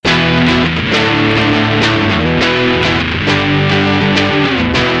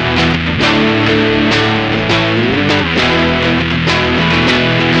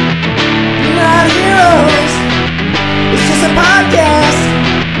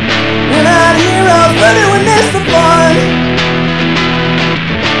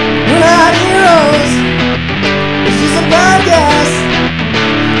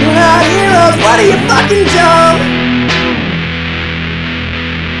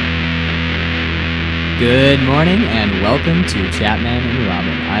Good morning and welcome to Chapman and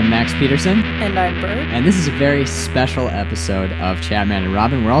Robin. I'm Max Peterson. And I'm Bert. And this is a very special episode of Chapman and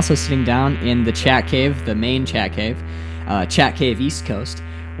Robin. We're also sitting down in the Chat Cave, the main Chat Cave East Coast,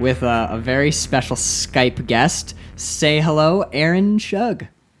 with a very special Skype guest. Say hello, Erin Shug.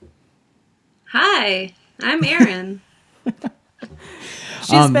 Hi, I'm Erin.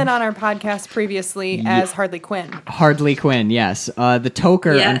 She's been on our podcast previously as Hardly Quinn. Hardly Quinn, yes. The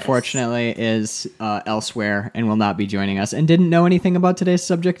Toker, Yes. unfortunately, is elsewhere and will not be joining us and didn't know anything about today's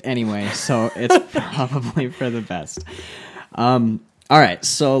subject anyway, so it's probably for the best. All right,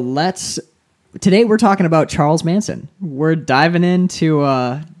 so today we're talking about Charles Manson. We're diving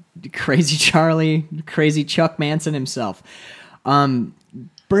into Crazy Charlie, Crazy Chuck Manson himself.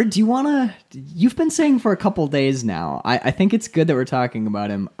 Bird, you've been saying for a couple days now, I think it's good that we're talking about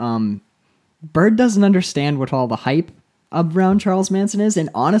him. Bird doesn't understand what all the hype around Charles Manson is, and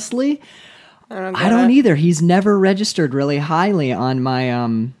honestly, I don't either. He's never registered really highly on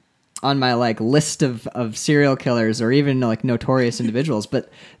my like list of serial killers or even like notorious individuals, but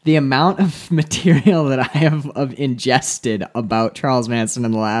the amount of material that I have ingested about Charles Manson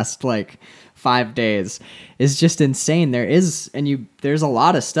in the last like 5 days is just insane. There's a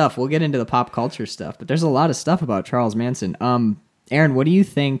lot of stuff. We'll get into the pop culture stuff, but there's a lot of stuff about Charles Manson. Erin, what do you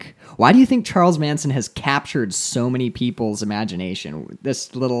think? Why do you think Charles Manson has captured so many people's imagination?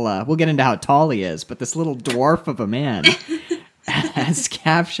 This little, we'll get into how tall he is, but this little dwarf of a man has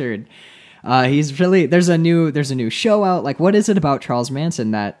captured. There's a new show out. Like, what is it about Charles Manson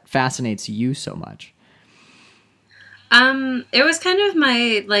that fascinates you so much? It was kind of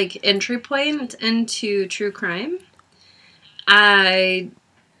my, entry point into true crime. When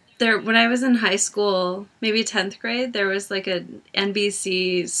I was in high school, maybe 10th grade, there was, a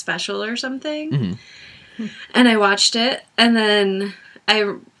NBC special or something. Mm-hmm. And I watched it, and then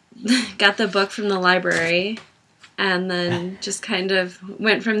I got the book from the library, and then just kind of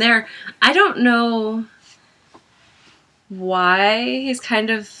went from there. I don't know why he's kind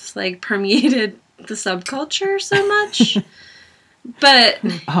of, permeated the subculture so much, but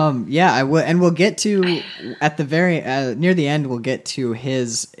I will, and we'll get to at the very near the end. We'll get to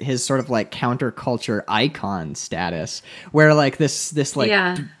his sort of like counterculture icon status, where this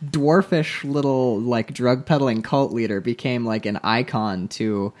dwarfish little drug peddling cult leader became like an icon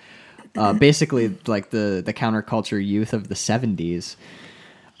to basically like the counterculture youth of the 70s.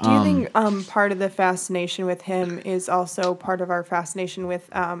 Do you think part of the fascination with him is also part of our fascination with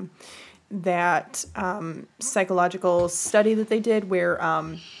that psychological study that they did where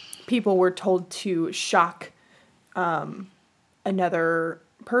people were told to shock another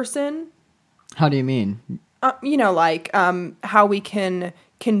person? How do you mean? How we can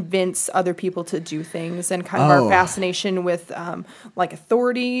convince other people to do things and kind of our fascination with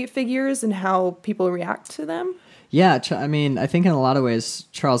authority figures and how people react to them. Yeah, I mean, I think in a lot of ways,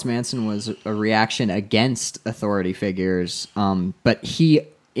 Charles Manson was a reaction against authority figures, but he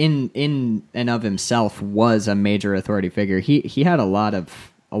in and of himself was a major authority figure. He had a lot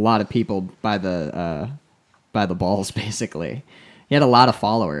of people by the balls, basically. He had a lot of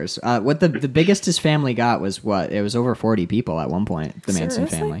followers. What the biggest his family got was what? It was over 40 people at one point. The Manson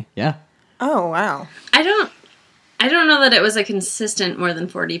family. Yeah. Oh wow. I don't know that it was a consistent more than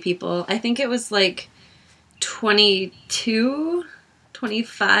 40 people. I think it was 22,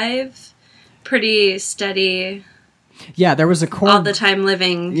 25, pretty steady. Yeah, there was a core... all the time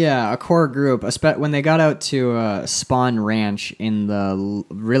living. Yeah, a core group. When they got out to Spawn Ranch in the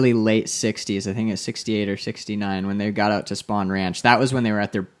really late 60s, I think it was 68 or 69, when they got out to Spawn Ranch, that was when they were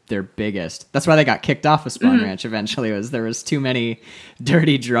at their biggest. That's why they got kicked off of Spawn Ranch eventually, there was too many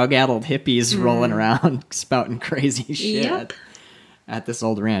dirty, drug-addled hippies rolling around spouting crazy shit at this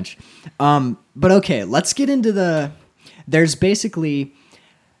old ranch. But okay, let's get into there's basically,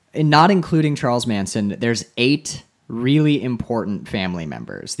 not including Charles Manson, there's 8 really important family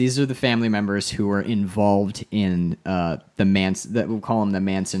members. These are the family members who were involved in that we'll call them the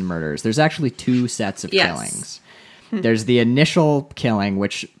Manson murders. There's actually 2 sets of killings. There's the initial killing,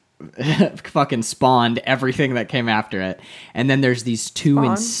 which fucking spawned everything that came after it, and then there's these 2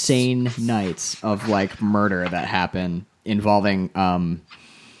 insane nights of murder that happen involving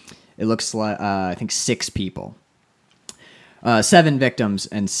it looks like I think 6 people. 7 victims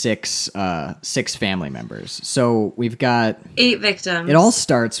and 6 family members. So we've got 8 victims. It all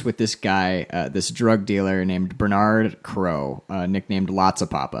starts with this guy, this drug dealer named Bernard Crow, nicknamed Lots of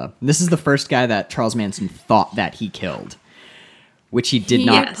Papa. And this is the first guy that Charles Manson thought that he killed. which he did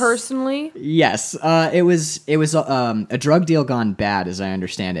not personally. Yes, it was a drug deal gone bad, as I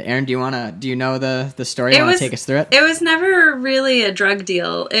understand it. Aaron, do you know the story? You want to take us through it? It was never really a drug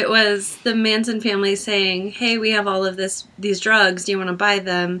deal. It was the Manson family saying, "Hey, we have all of these drugs. Do you want to buy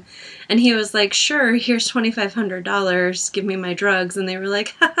them?" And he was like, "Sure. Here's $2,500. Give me my drugs." And they were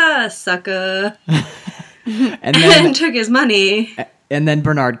like, "Ha ha, sucker," and took his money. And then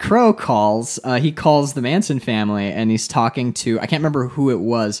Bernard Crowe calls. He calls the Manson family, and he's talking to, I can't remember who it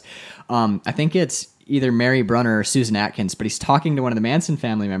was. I think it's either Mary Brunner or Susan Atkins, but he's talking to one of the Manson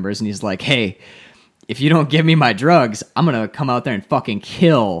family members, and he's like, "Hey, if you don't give me my drugs, I'm going to come out there and fucking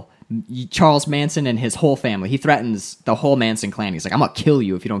kill Charles Manson and his whole family." He threatens the whole Manson clan. He's like, "I'm going to kill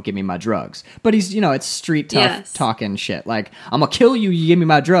you if you don't give me my drugs." But he's, it's street tough talking shit. Like, "I'm going to kill you, you give me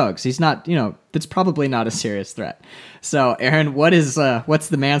my drugs." He's not, that's probably not a serious threat. So, Aaron, what's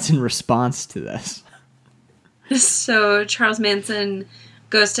the Manson response to this? So, Charles Manson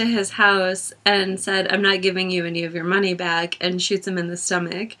goes to his house and said, "I'm not giving you any of your money back," and shoots him in the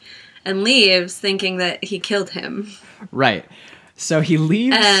stomach and leaves thinking that he killed him. Right. So he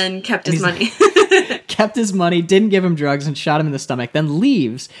leaves. And kept his money. Kept his money, didn't give him drugs, and shot him in the stomach, then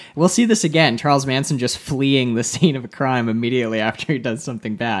leaves. We'll see this again. Charles Manson just fleeing the scene of a crime immediately after he does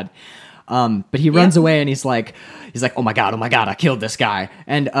something bad. But he runs away, and he's like, oh my God, I killed this guy.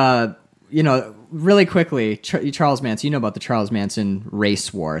 And, really quickly, Charles Manson, you know about the Charles Manson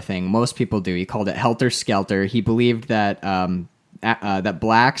race war thing. Most people do. He called it Helter Skelter. He believed that that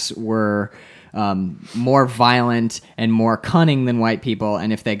blacks were more violent and more cunning than white people,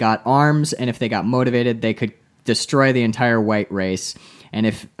 and if they got arms and if they got motivated, they could destroy the entire white race. And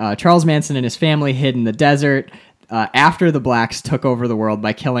if Charles Manson and his family hid in the desert after the blacks took over the world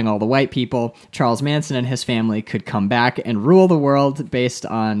by killing all the white people, Charles Manson and his family could come back and rule the world based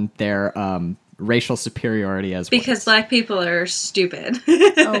on their racial superiority as well. Because black people are stupid.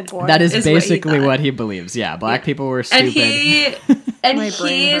 Oh boy. That is basically what he believes. Yeah, black people were stupid. And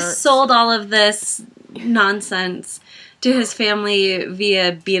he sold all of this nonsense to his family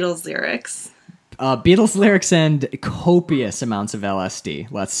via Beatles lyrics. Beatles lyrics and copious amounts of LSD,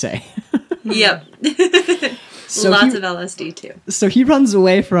 let's say. Yep. Lots of LSD, too. So he runs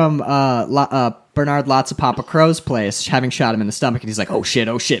away from Bernard Lots of Papa Crow's place, having shot him in the stomach, and he's like, oh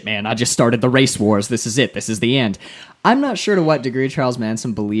shit, man, I just started the race wars. This is it. This is the end. I'm not sure to what degree Charles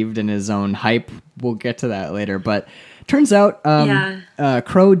Manson believed in his own hype. We'll get to that later, but turns out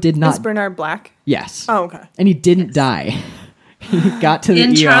Crowe did not... Is Bernard black? Yes. Oh, okay. And he didn't die. He got to the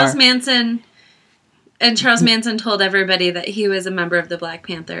ER. Charles Manson told everybody that he was a member of the Black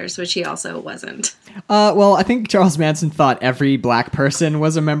Panthers, which he also wasn't. Well, I think Charles Manson thought every black person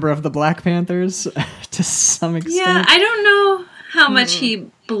was a member of the Black Panthers to some extent. Yeah, I don't know how much he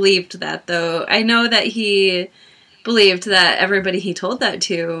believed that, though. I know that he believed that everybody he told that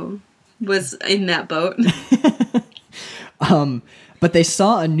to was in that boat. But they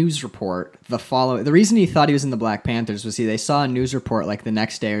saw a news report the reason he thought he was in the Black Panthers was they saw a news report like the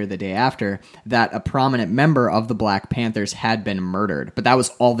next day or the day after that a prominent member of the Black Panthers had been murdered. But that was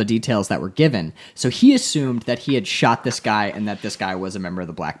all the details that were given. So he assumed that he had shot this guy and that this guy was a member of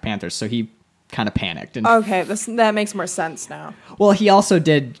the Black Panthers. So he kind of panicked. And okay, that makes more sense now. Well, he also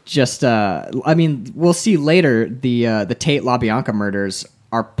did just, we'll see later the Tate LaBianca murders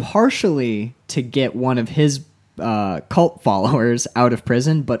are partially to get one of his cult followers out of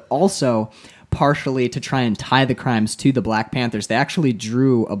prison, but also partially to try and tie the crimes to the Black Panthers. They actually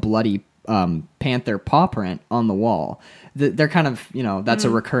drew a bloody panther paw print on the wall. They're kind of, that's a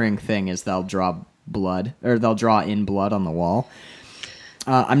recurring thing is they'll draw blood or they'll draw in blood on the wall.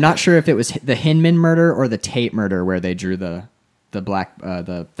 I'm not sure if it was the Hinman murder or the Tate murder where they drew the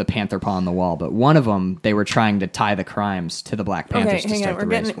panther paw on the wall, but one of them they were trying to tie the crimes to the Black Panthers. Okay, hang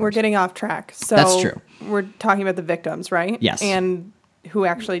on, we're getting off track. So that's true. We're talking about the victims, right? Yes. And who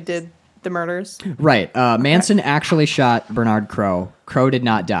actually did the murders? Right. Manson actually shot Bernard Crowe. Crowe did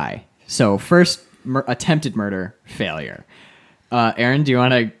not die. So first attempted murder failure. Aaron, do you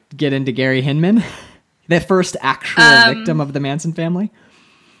want to get into Gary Hinman, the first actual victim of the Manson family?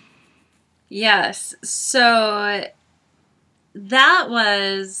 Yes. So that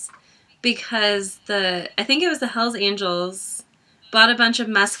was because I think it was the Hells Angels bought a bunch of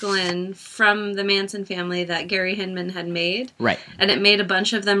mescaline from the Manson family that Gary Hinman had made. Right. And it made a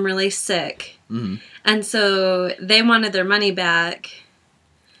bunch of them really sick. Mm-hmm. And so they wanted their money back.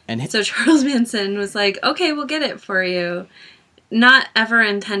 And so Charles Manson was like, okay, we'll get it for you. Not ever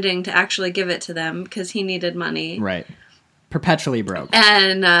intending to actually give it to them because he needed money. Right. Perpetually broke.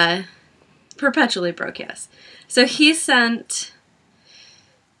 And perpetually broke, yes. So he sent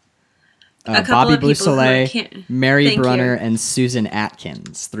Bobby of people who Beausoleil, Mary Thank Brunner, you. and Susan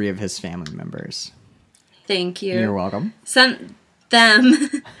Atkins, 3 of his family members. Thank you. You're welcome. Sent them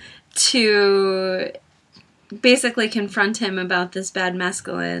to basically confront him about this bad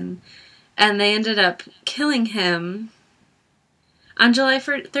mescaline, and they ended up killing him on July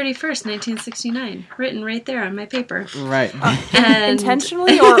 31st, 1969. Written right there on my paper. Right. And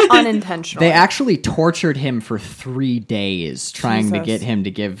Intentionally or unintentionally? They actually tortured him for 3 days trying to Jesus. get him to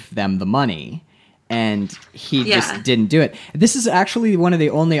give them the money. And he Yeah. just didn't do it. This is actually one of the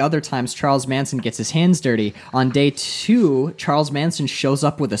only other times Charles Manson gets his hands dirty. On day 2, Charles Manson shows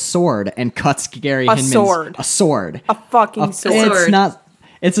up with a sword and cuts Gary Hinman's... sword. A sword. A fucking sword. It's sword. not...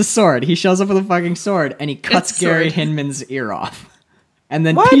 It's a sword. He shows up with a fucking sword and he cuts It's Gary sword. Hinman's ear off. And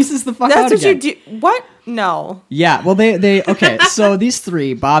then What? pieces the fuck out That's what again. you do. What? No. Yeah, well, they okay. So these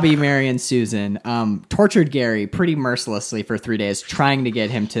 3, Bobby, Mary, and Susan, tortured Gary pretty mercilessly for 3 days, trying to get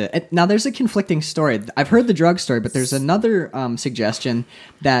him to. Now, there's a conflicting story. I've heard the drug story, but there's another suggestion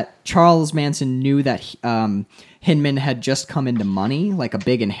that Charles Manson knew that Hinman had just come into money, like a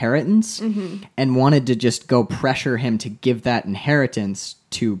big inheritance, and wanted to just go pressure him to give that inheritance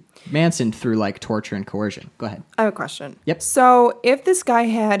to Manson through like torture and coercion. Go ahead. I have a question. Yep. So if this guy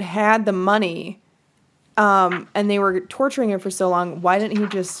had the money, and they were torturing him for so long, why didn't he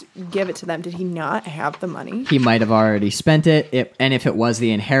just give it to them? Did he not have the money? He might have already spent it, and if it was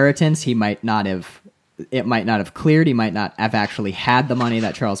the inheritance, he might not have. It might not have cleared. He might not have actually had the money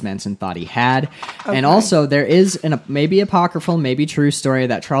that Charles Manson thought he had. And also, there is maybe apocryphal, maybe true story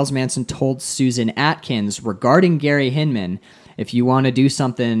that Charles Manson told Susan Atkins regarding Gary Hinman, if you want to do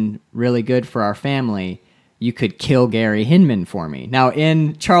something really good for our family, you could kill Gary Hinman for me. Now,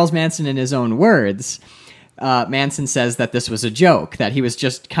 in Charles Manson, in his own words, Manson says that this was a joke, that he was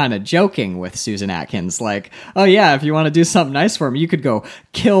just kind of joking with Susan Atkins. Like, oh yeah, if you want to do something nice for me, you could go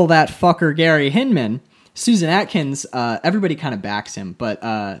kill that fucker Gary Hinman. Susan Atkins, everybody kind of backs him, but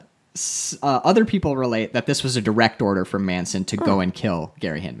other people relate that this was a direct order from Manson to go and kill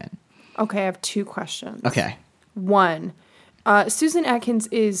Gary Hinman. Okay, I have 2 questions. Okay. 1, Susan Atkins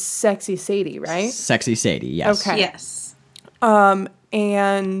is Sexy Sadie, right? Sexy Sadie, yes. Okay. yes.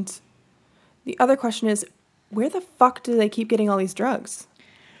 And the other question is, where the fuck do they keep getting all these drugs?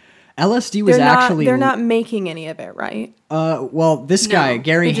 LSD was actually... They're not making any of it, right? Well, this guy,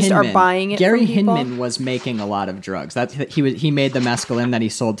 Gary They just Hinman... are buying it Gary from people? Hinman was making a lot of drugs. He made the mescaline that he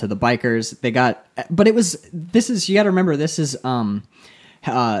sold to the bikers. But it was... You gotta remember, this is...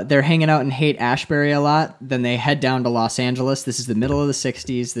 they're hanging out in Haight-Ashbury a lot. Then they head down to Los Angeles. This is the middle of the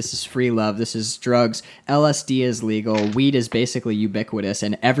 60s. This is free love. This is drugs. LSD is legal. Weed is basically ubiquitous.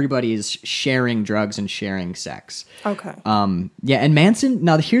 And everybody is sharing drugs and sharing sex. Okay. Yeah, and Manson...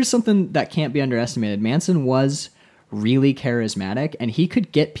 Now, here's something that can't be underestimated. Manson was really charismatic. And he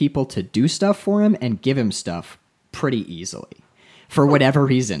could get people to do stuff for him and give him stuff pretty easily. For whatever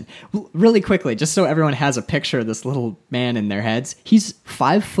reason. Really quickly, just so everyone has a picture of this little man in their heads, he's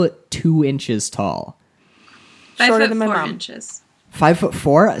 5'2" tall. 5 Shorter foot than my 4 mom. inches.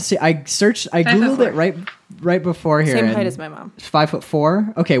 5'4"? See, I googled it right before here. Same and height as my mom.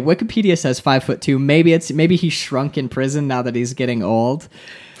 5'4"? Okay, Wikipedia says 5'2". Maybe he shrunk in prison now that he's getting old.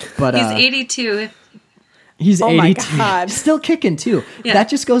 But He's 82. he's Oh 82. my God. Still kicking too. Yeah. That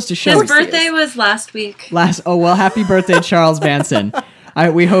just goes to show. His birthday was last week. Happy birthday, Charles Manson.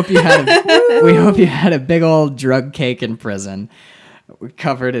 We hope you had a big old drug cake in prison,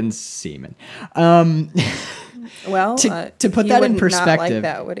 covered in semen. Well, To put he that in would perspective, not like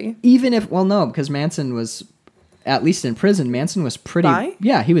that, would he? even if no, because Manson was, at least in prison, Manson was pretty. Bi?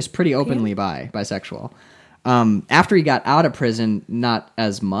 Yeah, he was pretty openly bisexual. After he got out of prison, not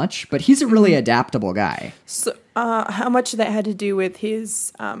as much, but he's a really adaptable guy. So, how much that had to do with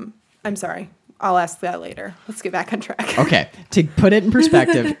his? I'm sorry. I'll ask that later. Let's get back on track. Okay, to put it in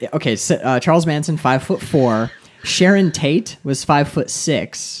perspective, okay, so, Charles Manson, 5'4". Sharon Tate was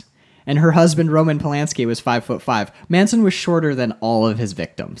 5'6", and her husband Roman Polanski was 5'5". Manson was shorter than all of his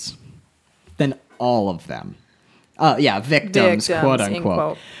victims, than all of them. Victims, quote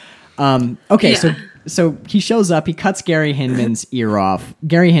unquote. Okay, Yeah. so he shows up, he cuts Gary Hinman's ear off.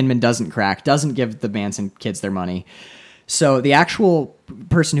 Gary Hinman doesn't crack, doesn't give the Manson kids their money. So the actual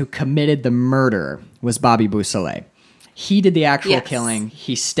person who committed the murder was Bobby Beausoleil. He did the actual Yes. killing.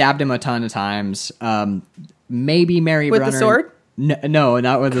 He stabbed him a ton of times. Maybe Mary With Brunner. the sword? No,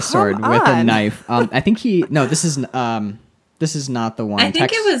 not with the sword. With a on. knife. I think this is not the one. I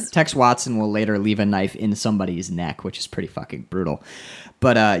think it was- Tex Watson will later leave a knife in somebody's neck, which is pretty fucking brutal.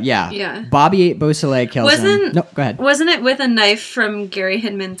 But Yeah. Bobby Beausoleil kills him. No, go ahead. Wasn't it with a knife from Gary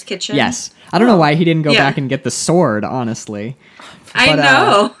Hinman's kitchen? Yes. I don't know why he didn't go Yeah. back and get the sword, honestly. I But,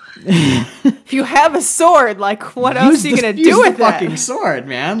 know. If you have a sword, like, what else are you going to do with the fucking it? sword,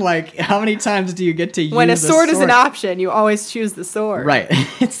 man. Like, how many times do you get to use When a sword sword is an option, you always choose the sword. Right.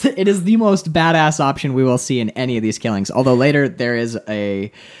 It is the most badass option we will see in any of these killings. Although later there is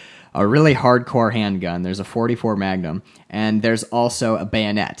a really hardcore handgun. There's a 44 Magnum, and there's also a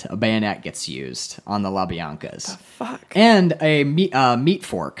bayonet. A bayonet gets used on the LaBiancas. The fuck? And a meat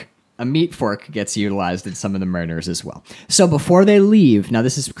fork. A meat fork gets utilized in some of the murders as well. So before they leave, now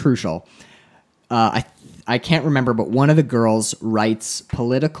this is crucial. I can't remember, but one of the girls writes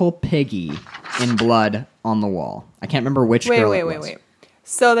 "political piggy" in blood on the wall. I can't remember which girl it was. Wait.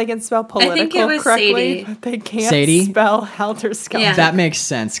 So they can spell political think it was correctly, Sadie. but they can't Sadie? spell Helter Skelter. Yeah. That makes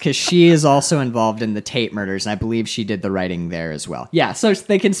sense, because she is also involved in the Tate murders, and I believe she did the writing there as well. Yeah, so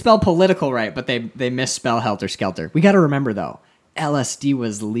they can spell political right, but they misspell Helter Skelter. We got to remember, though, LSD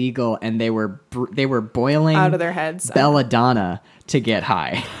was legal, and they were boiling Out of their heads. belladonna to get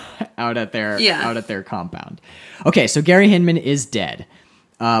high out at their compound. Okay, so Gary Hinman is dead.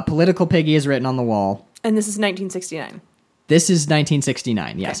 Political piggy is written on the wall. And this is 1969. This is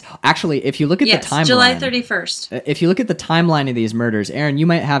 1969, yes. Okay. Actually, if you look at the timeline... July 31st. If you look at the timeline of these murders, Aaron, you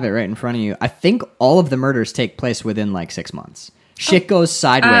might have it right in front of you. I think all of the murders take place within, like, 6 months. Shit goes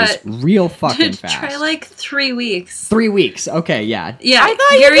sideways real fucking fast. Try, like, 3 weeks. 3 weeks. Okay, yeah. Yeah. I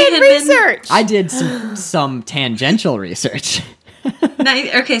thought you did research! I did some tangential research.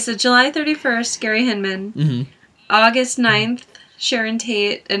 Okay, so July 31st, Gary Hinman. Mm-hmm. August 9th, Sharon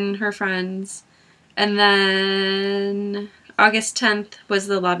Tate and her friends. And then August 10th was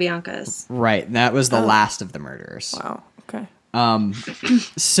the LaBiancas. Right, that was the last of the murders. Wow, okay.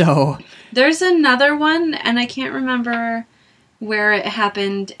 So... There's another one, and I can't remember where it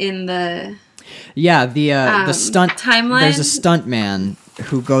happened in the... Yeah, the stunt... timeline. There's a stunt man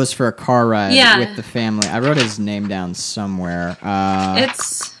who goes for a car ride Yeah. with the family. I wrote his name down somewhere.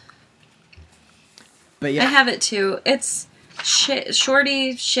 It's... But yeah. I have it, too. It's...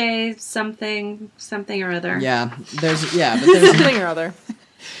 Shorty Shay something or other. Yeah, but there's Something or other.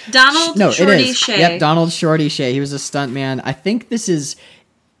 Donald Shorty Shay. Yep, Donald Shorty Shay. He was a stuntman. I think this is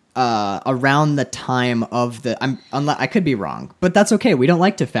around the time of the. I could be wrong, but that's okay. We don't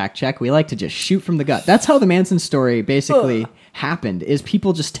like to fact check. We like to just shoot from the gut. That's how the Manson story basically happened. Is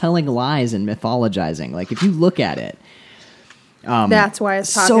people just telling lies and mythologizing. Like if you look at it. That's why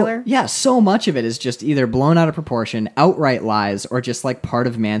it's popular? So much of it is just either blown out of proportion, outright lies, or just like part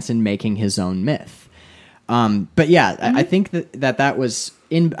of Manson making his own myth. But yeah, I think that was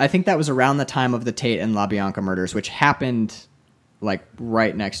I think that was around the time of the Tate and LaBianca murders, which happened like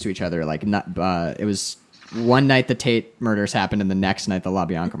right next to each other. Like it was one night the Tate murders happened, and the next night the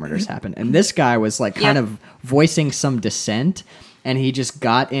LaBianca murders happened. And this guy was like kind of voicing some dissent. And he just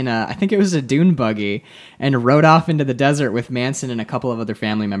got in I think it was a dune buggy, and rode off into the desert with Manson and a couple of other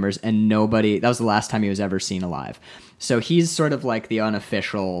family members, and that was the last time he was ever seen alive. So he's sort of like the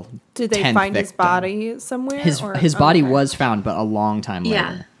unofficial 10th Did they find his victim. body somewhere? His body was found, but a long time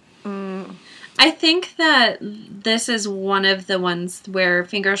later. Yeah. I think that this is one of the ones where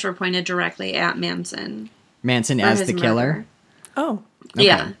fingers were pointed directly at Manson. Manson as the killer? Murder. Oh. Okay.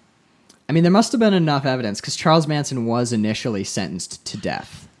 Yeah. I mean, there must have been enough evidence, because Charles Manson was initially sentenced to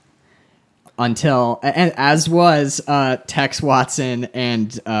death. As was Tex Watson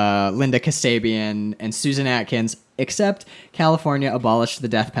and Linda Kasabian and Susan Atkins, except California abolished the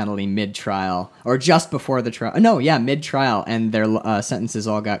death penalty mid-trial, or just before the trial. No, yeah, mid-trial, and their sentences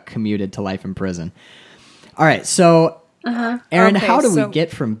all got commuted to life in prison. All right, so, Aaron, Okay, how do we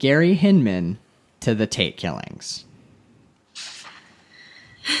get from Gary Hinman to the Tate killings?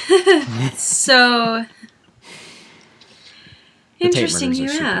 So, The Tate interesting murders you are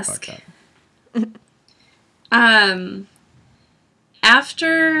super ask. fucked up.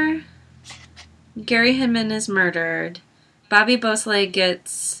 After Gary Hinman is murdered, Bobby Beausoleil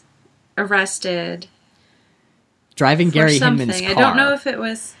gets arrested. Driving for Gary something. Hinman's car. I don't know if it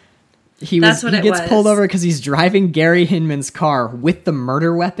was... He That's what it gets was. pulled over because he's driving Gary Hinman's car with the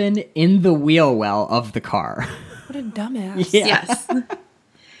murder weapon in the wheel well of the car. What a dumbass. Yeah. Yes.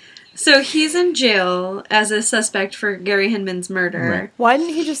 So he's in jail as a suspect for Gary Hinman's murder. Right. Why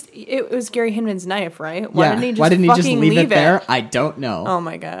didn't he just... It was Gary Hinman's knife, right? Why didn't he just leave it there? I don't know. Oh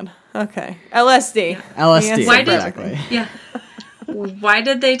my god. Okay. LSD. LSD, Why did- exactly. Yeah. Why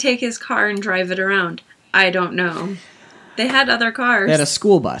did they take his car and drive it around? I don't know. They had other cars They had a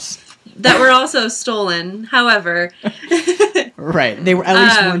school bus. that were also stolen. However, Right. They were at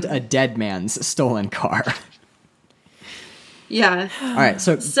least weren't a dead man's stolen car. yeah. All right,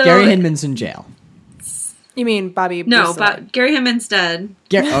 so So- Gary Hinman's in jail. You mean Bobby? No, Gary Hinman's dead.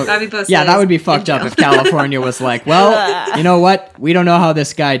 Bobby Beausoleil. Yeah, that would be fucked up if California was like, well, you know what? We don't know how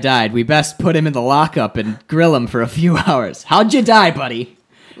this guy died. We best put him in the lockup and grill him for a few hours. How'd you die, buddy?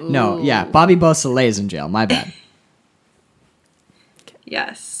 Ooh. No, yeah, Bobby Beausoleil's in jail. My bad.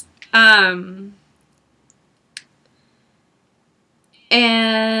 Yes. And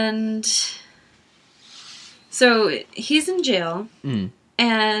so he's in jail,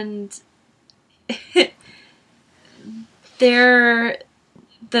 and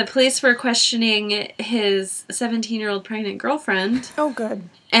the police were questioning his 17-year-old pregnant girlfriend. Oh, good.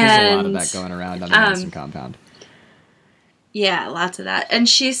 There's a lot of that going around on the Manson compound. Yeah, lots of that. And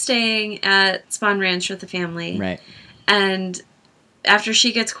she's staying at Spawn Ranch with the family. Right. And after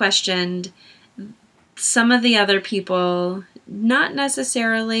she gets questioned, some of the other people, not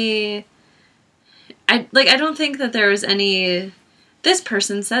necessarily... I don't think that there was any... This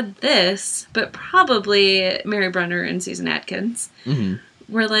person said this, but probably Mary Brunner and Susan Atkins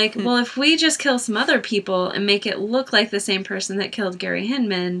were like, well, if we just kill some other people and make it look like the same person that killed Gary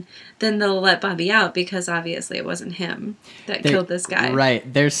Hinman, then they'll let Bobby out because obviously it wasn't him that killed this guy.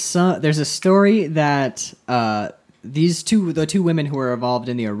 Right. There's a story that the two women who were involved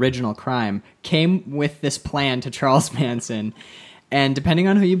in the original crime came with this plan to Charles Manson. And depending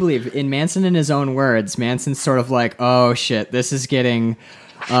on who you believe, in Manson, in his own words, Manson's sort of like, "Oh shit, this is getting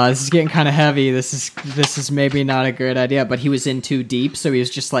kind of heavy. This is maybe not a good idea." But he was in too deep, so he was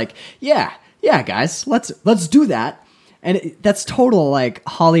just like, "Yeah, guys, let's do that." And that's total like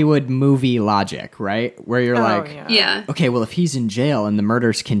Hollywood movie logic, right? Where you're yeah, okay, well, if he's in jail and the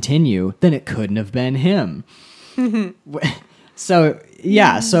murders continue, then it couldn't have been him. So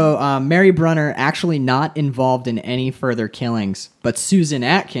Mary Brunner actually not involved in any further killings, but Susan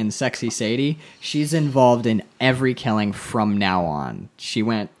Atkins, Sexy Sadie, she's involved in every killing from now on. She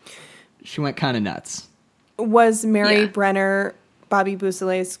went kind of nuts. Was Mary Brenner Bobby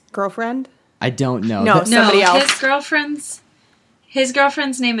Beausoleil's girlfriend? I don't know. No, somebody else. His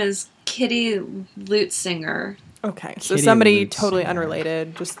girlfriend's name is Kitty Lutzinger. Okay, so somebody totally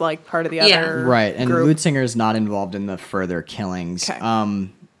unrelated, just like part of the other right, and group. Lutzinger is not involved in the further killings. Okay.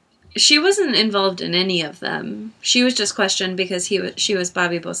 She wasn't involved in any of them. She was just questioned because she was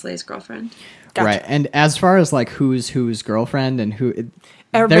Bobby Beausoleil's girlfriend. Gotcha. Right, and as far as like who's girlfriend and who...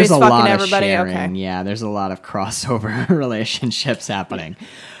 Everybody's there's a fucking lot everybody, of sharing. okay. Yeah, there's a lot of crossover relationships happening.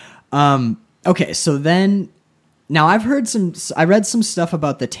 Okay, so then... Now, I read some stuff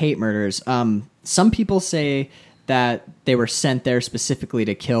about the Tate murders. Some people say that they were sent there specifically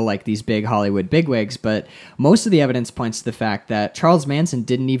to kill like these big Hollywood bigwigs, but most of the evidence points to the fact that Charles Manson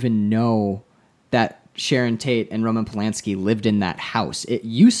didn't even know that Sharon Tate and Roman Polanski lived in that house. It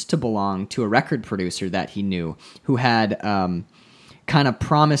used to belong to a record producer that he knew who had kind of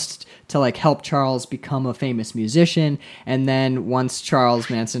promised to like help Charles become a famous musician, and then once Charles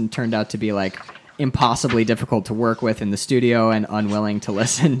Manson turned out to be like impossibly difficult to work with in the studio and unwilling to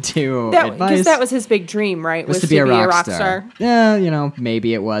listen to advice. Because that was his big dream, right? Was to be a rock star. Yeah,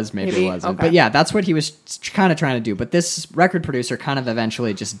 maybe it was, maybe it wasn't. Okay. But yeah, that's what he was kind of trying to do. But this record producer kind of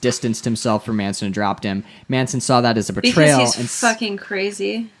eventually just distanced himself from Manson and dropped him. Manson saw that as a betrayal. Because he's fucking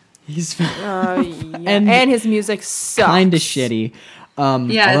crazy. He's and his music sucks. Kind of shitty.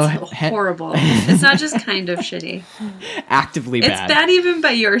 It's horrible. It's not just kind of shitty. Actively bad. It's bad even by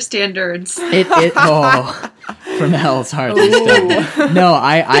your standards. From hell's heart. No,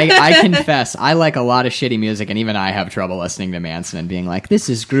 I confess, I like a lot of shitty music, and even I have trouble listening to Manson and being like, this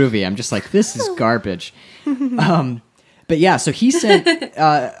is groovy. I'm just like, this is garbage. But yeah, so he sent,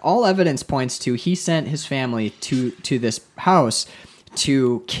 all evidence points to, he sent his family to this house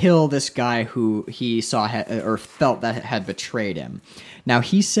to kill this guy who he saw or felt that had betrayed him. Now,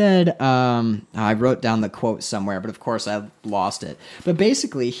 he said, I wrote down the quote somewhere, but of course I lost it. But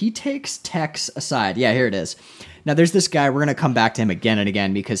basically, he takes Tex aside. Yeah, here it is. Now, there's this guy. We're going to come back to him again and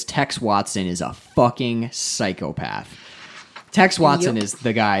again because Tex Watson is a fucking psychopath. Tex Watson is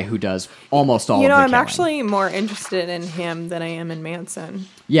the guy who does almost all of the killing. I'm actually more interested in him than I am in Manson.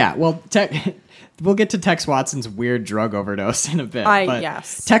 Yeah, well, we'll get to Tex Watson's weird drug overdose in a bit.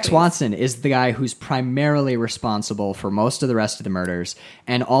 Yes. Tex Watson is the guy who's primarily responsible for most of the rest of the murders,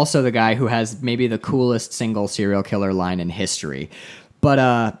 and also the guy who has maybe the coolest single serial killer line in history.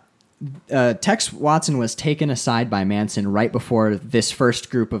 But Tex Watson was taken aside by Manson right before this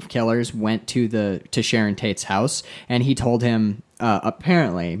first group of killers went to Sharon Tate's house, and he told him,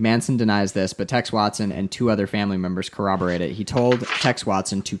 apparently, Manson denies this, but Tex Watson and two other family members corroborate it. He told Tex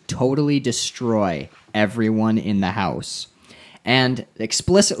Watson to totally destroy everyone in the house, and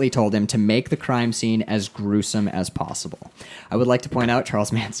explicitly told him to make the crime scene as gruesome as possible. I would like to point out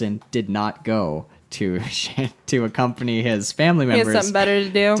Charles Manson did not go to accompany his family members. He has something better to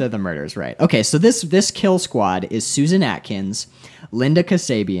do. To the murders, right? Okay, so this kill squad is Susan Atkins, Linda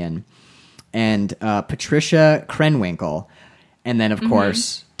Kasabian, and Patricia Krenwinkel, and then of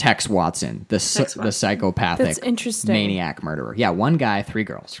course Tex Watson, the psychopathic That's interesting. maniac murderer. Yeah, one guy, 3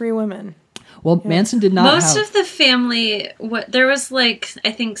 girls, 3 women. Well, Manson did not. Most of the family, there was like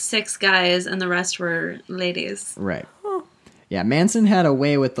I think 6 guys, and the rest were ladies. Right. Yeah, Manson had a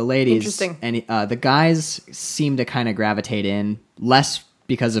way with the ladies. Interesting. And the guys seemed to kind of gravitate in, less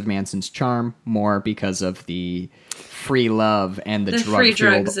because of Manson's charm, more because of the free love and the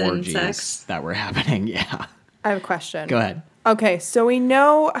drug-fueled orgies that were happening. Yeah. I have a question. Go ahead. Okay, so we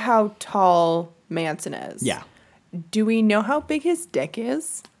know how tall Manson is. Yeah. Do we know how big his dick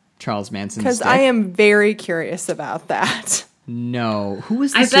is? Charles Manson's Because dick? I am very curious about that. No. Who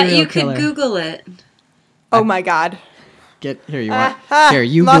was the I serial bet you killer? could Google it. Oh my God. Here, you want? Here,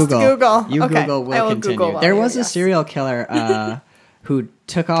 you must Google. You Okay, Google. I We'll will continue. Google while There you're- was a yes. serial killer who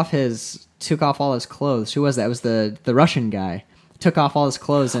took off all his clothes. Who was that? It was the Russian guy. Took off all his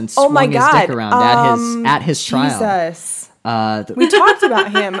clothes and Oh swung my his God. dick around at his trial. Jesus. The- We talked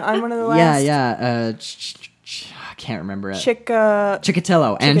about him on one of the last. yeah. I can't remember it.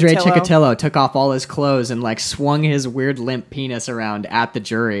 Chikatilo. Andre Chikatilo. Chikatilo took off all his clothes and like swung his weird limp penis around at the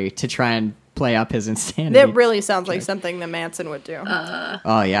jury to try and play up his insanity. That really sounds like something that Manson would do.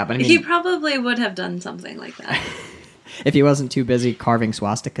 Oh yeah, but I mean, He probably would have done something like that. if he wasn't too busy carving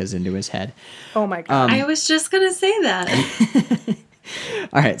swastikas into his head. Oh my God. I was just gonna say that.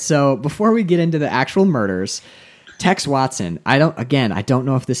 All right, so before we get into the actual murders, Tex Watson, I don't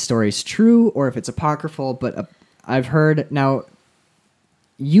know if this story is true or if it's apocryphal, but I've heard, now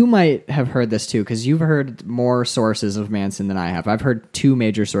you might have heard this too, because you've heard more sources of Manson than I have. I've heard 2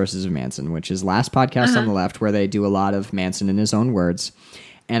 major sources of Manson, which is Last Podcast on the Left, where they do a lot of Manson in his own words,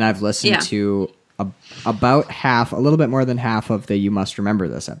 and I've listened to about half, a little bit more than half of the You Must Remember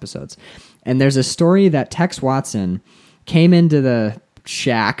This episodes. And there's a story that Tex Watson came into the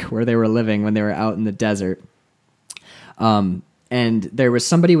shack where they were living when they were out in the desert. And there was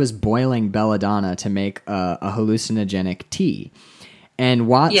somebody was boiling belladonna to make a hallucinogenic tea. And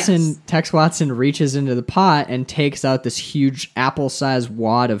Tex Watson reaches into the pot and takes out this huge apple-sized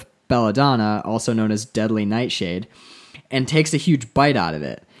wad of belladonna, also known as deadly nightshade, and takes a huge bite out of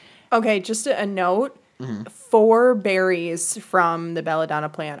it. Okay, just a note. 4 berries from the belladonna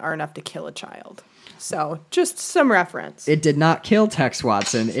plant are enough to kill a child. So, just some reference. It did not kill Tex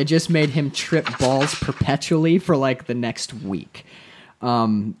Watson. It just made him trip balls perpetually for like the next week.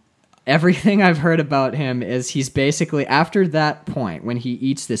 Everything I've heard about him is he's basically, after that point, when he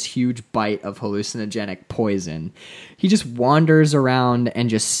eats this huge bite of hallucinogenic poison, he just wanders around and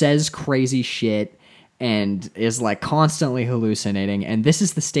just says crazy shit and is like constantly hallucinating. And this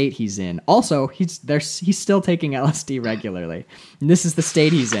is the state he's in. Also, he's still taking LSD regularly. And this is the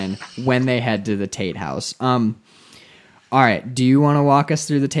state he's in when they head to the Tate house. All right. Do you want to walk us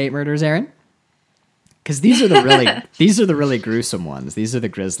through the Tate murders, Aaron? Because these are the really gruesome ones. These are the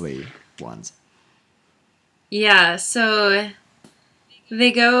grisly ones. Yeah, so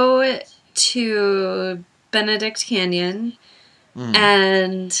they go to Benedict Canyon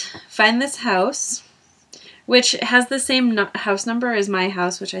and find this house, which has the same house number as my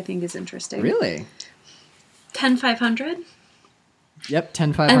house, which I think is interesting. Really? 10500. Yep,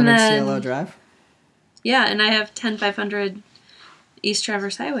 10500 CLO Drive. Yeah, and I have 10500 East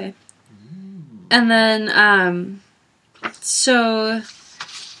Traverse Highway. And then, so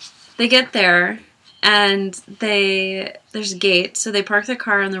they get there, and there's a gate, so they park their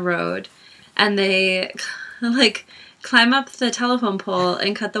car on the road, and they, like, climb up the telephone pole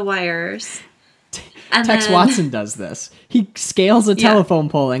and cut the wires. And Tex Watson does this. He scales a telephone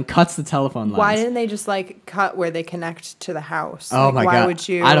pole and cuts the telephone lines. Why didn't they just like cut where they connect to the house? Oh like, my why God. Would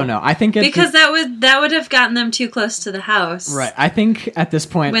you? I don't know. I think because that would have gotten them too close to the house. Right. I think at this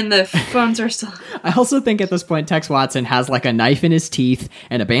point, when the phones are still. I also think at this point, Tex Watson has like a knife in his teeth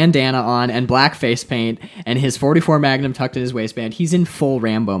and a bandana on and black face paint and his 44 Magnum tucked in his waistband. He's in full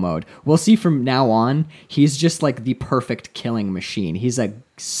Rambo mode. We'll see from now on. He's just like the perfect killing machine. He's a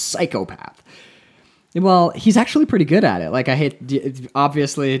psychopath. Well, he's actually pretty good at it. Like, I hate,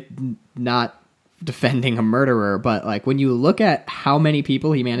 obviously not defending a murderer, but like when you look at how many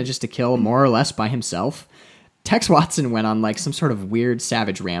people he manages to kill more or less by himself, Tex Watson went on like some sort of weird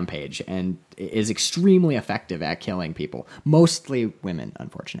savage rampage and is extremely effective at killing people, mostly women,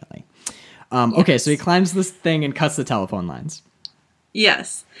 unfortunately. Okay, so he climbs this thing and cuts the telephone lines.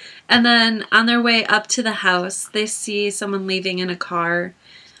 Yes. And then on their way up to the house, they see someone leaving in a car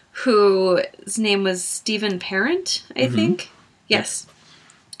whose name was Stephen Parent, I think. Yes.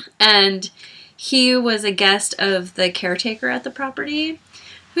 And he was a guest of the caretaker at the property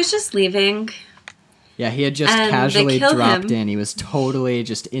who's just leaving. Yeah, he had just casually dropped in. He was totally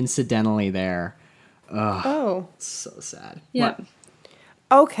just incidentally there. Ugh, oh. So sad. Yep. What?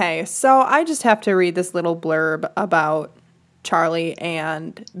 Okay, so I just have to read this little blurb about Charlie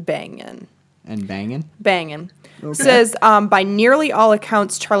and bangin'. And banging? Bangin'. Okay. Says, by nearly all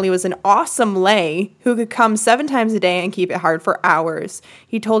accounts, Charlie was an awesome lay who could come 7 times a day and keep it hard for hours.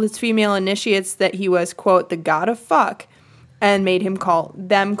 He told his female initiates that he was, quote, the god of fuck, and made call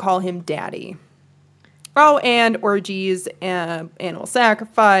him daddy. Oh, and orgies, animal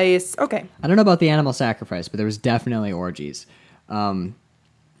sacrifice. Okay. I don't know about the animal sacrifice, but there was definitely orgies. Oh.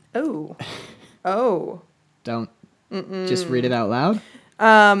 Don't just read it out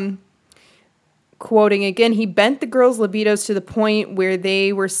loud. Quoting again, he bent the girls' libidos to the point where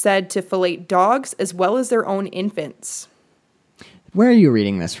they were said to fillet dogs as well as their own infants. Where are you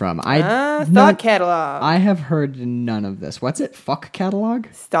reading this from? Thought Catalog. I have heard none of this. What's it? Fuck catalog?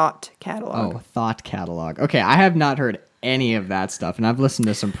 Thought Catalog. Oh, Thought Catalog. Okay, I have not heard any of that stuff, and I've listened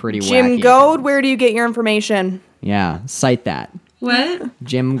to some pretty Jim wacky Goad, accounts. where do you get your information? Yeah, cite that. What?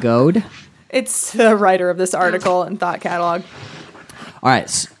 Jim Goad? It's the writer of this article in Thought Catalog. All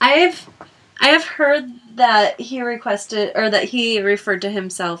right. I have heard that he requested, or that he referred to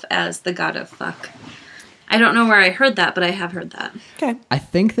himself as the god of fuck. I don't know where I heard that, but I have heard that. Okay. I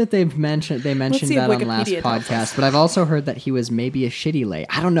think that they mentioned see that if on last Wikipedia tells podcast, us. but I've also heard that he was maybe a shitty lay.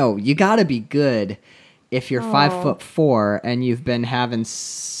 I don't know. You got to be good if you're 5'4" and you've been having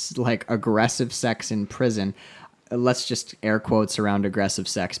like aggressive sex in prison. Let's just air quotes around aggressive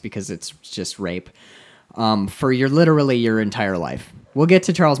sex because it's just rape. For literally your entire life. We'll get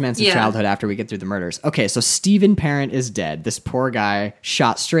to Charles Manson's childhood after we get through the murders. Okay, so Stephen Parent is dead. This poor guy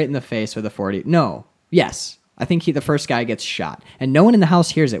shot straight in the face with a .40. No. Yes. I think the first guy gets shot. And no one in the house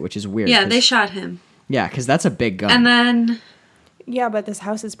hears it, which is weird. Yeah, they shot him. Yeah, because that's a big gun. And then... Yeah, but this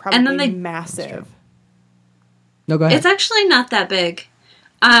house is probably massive. No, go ahead. It's actually not that big.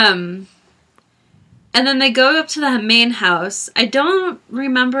 And then they go up to the main house. I don't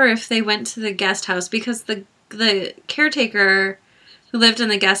remember if they went to the guest house because the caretaker who lived in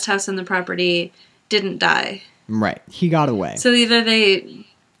the guest house on the property didn't die. Right. He got away. So either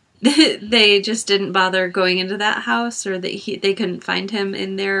they just didn't bother going into that house, or they couldn't find him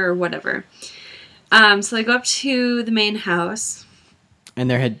in there, or whatever. So they go up to the main house. And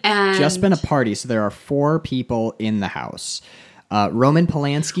there had just been a party, so there are 4 people in the house. Roman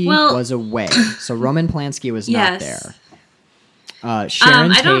Polanski was away, so Roman Polanski was not there.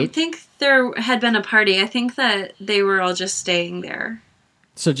 Sharon Tate. I don't think there had been a party. I think that they were all just staying there.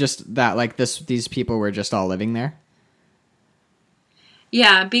 So just that, like these people were just all living there?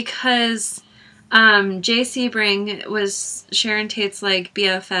 Yeah, because Jay Sebring was Sharon Tate's like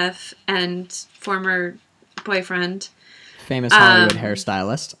BFF and former boyfriend. Famous Hollywood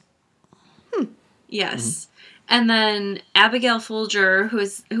hairstylist. Yes. Mm-hmm. And then Abigail Folger, who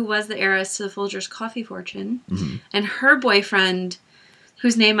was the heiress to the Folger's coffee fortune, and her boyfriend,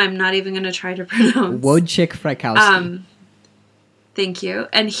 whose name I'm not even going to try to pronounce. Wojciech Frykowski. Thank you.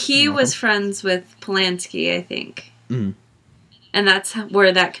 And he was friends with Polanski, I think. Mm. And that's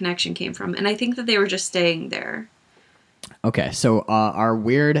where that connection came from. And I think that they were just staying there. Okay, so our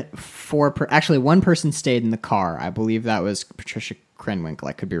weird actually one person stayed in the car. I believe that was Patricia Krenwinkel.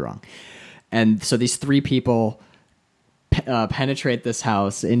 I could be wrong. And so these 3 people penetrate this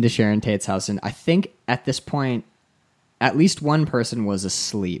house into Sharon Tate's house. And I think at this point, at least one person was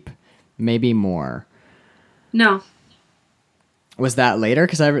asleep, maybe more. No. Was that later?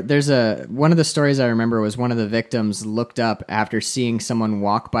 Because there's one of the stories I remember was one of the victims looked up after seeing someone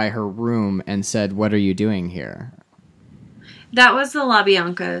walk by her room and said, "What are you doing here?" That was the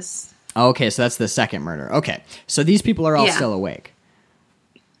LaBiancas. Okay, so that's the second murder. Okay, so these people are all still awake.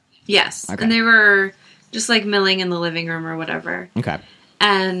 Yes. Okay. And they were just like milling in the living room or whatever. Okay.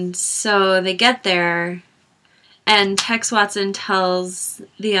 And so they get there, and Tex Watson tells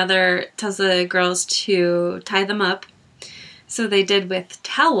the girls to tie them up. So they did with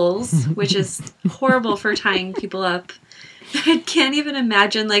towels, which is horrible for tying people up. I can't even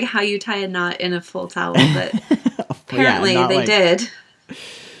imagine like how you tie a knot in a full towel, but apparently they did.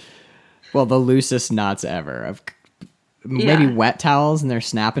 Well, the loosest knots ever. Maybe wet towels, and they're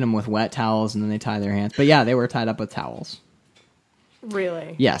snapping them with wet towels, and then they tie their hands. But yeah, they were tied up with towels.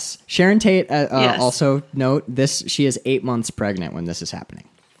 Really? Yes. Sharon Tate, Yes. also note, she is 8 months pregnant when this is happening.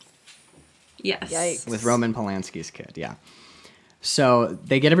 Yes. Yikes. With Roman Polanski's kid, yeah. So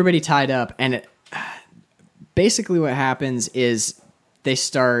they get everybody tied up, and basically what happens is they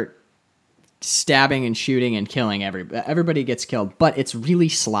start stabbing and shooting and killing everybody gets killed, but it's really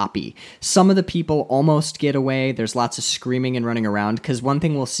sloppy. Some of the people almost get away. There's lots of screaming and running around, because one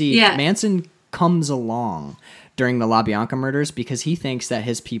thing we'll see, Manson comes along during the LaBianca murders because he thinks that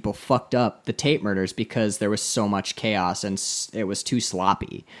his people fucked up the Tate murders because there was so much chaos and it was too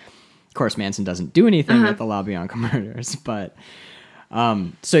sloppy. Of course, Manson doesn't do anything with the LaBianca murders, but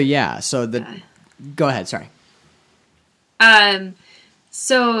go ahead, sorry.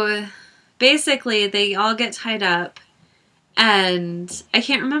 So basically they all get tied up, and I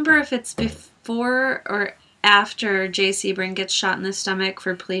can't remember if it's before or after Jay Sebring gets shot in the stomach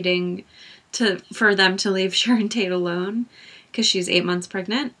for pleading for them to leave Sharon Tate alone because she's 8 months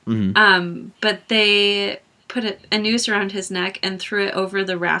pregnant. Mm-hmm. But they put a noose around his neck and threw it over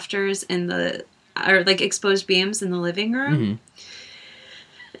the rafters exposed beams in the living room. Mm-hmm.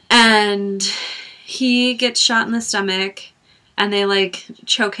 And he gets shot in the stomach, and they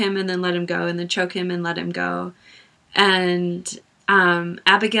choke him and then let him go, and then choke him and let him go. And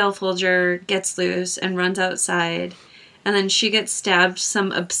Abigail Folger gets loose and runs outside, and then she gets stabbed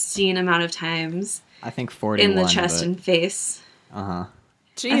some obscene amount of times. I think 41. In the chest and face. Uh-huh.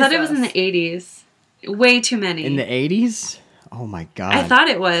 I thought it was in the 80s. Way too many. In the 80s? Oh my God. I thought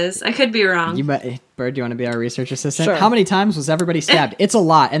it was. I could be wrong. Bird, do you want to be our research assistant? Sure. How many times was everybody stabbed? It's a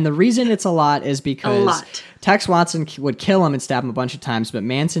lot. And the reason it's a lot is because Tex Watson would kill him and stab him a bunch of times, but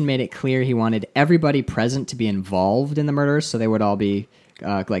Manson made it clear he wanted everybody present to be involved in the murders, so they would all be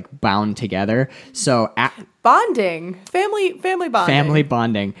bound together. So bonding, family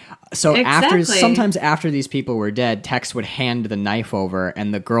bonding. So exactly. sometimes after these people were dead, Tex would hand the knife over,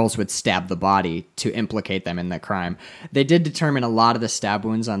 and the girls would stab the body to implicate them in the crime. They did determine a lot of the stab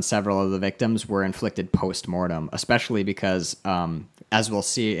wounds on several of the victims were inflicted post-mortem, especially because, as we'll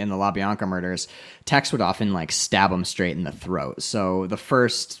see in the LaBianca murders, Tex would often stab them straight in the throat. So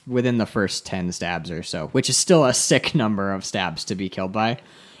within the first 10 stabs or so, which is still a sick number of stabs to be killed by,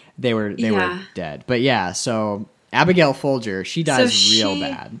 they were dead. But yeah, so Abigail Folger, she dies real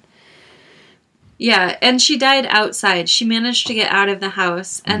bad. Yeah, and she died outside. She managed to get out of the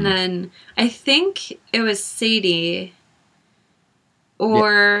house, and then I think it was Sadie,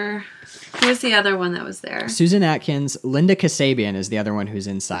 or who was the other one that was there? Susan Atkins. Linda Kasabian is the other one who's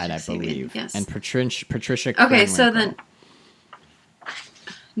inside, I believe. Yes. And Patricia Okay, so Krenwinkel. then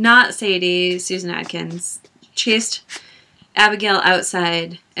not Sadie, Susan Atkins chased Abigail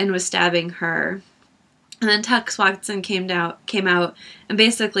outside and was stabbing her. And then Tex Watson came out and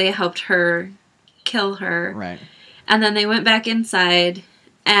basically helped her kill her. Right. And then they went back inside,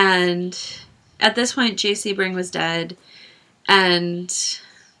 and at this point Jay Sebring was dead. And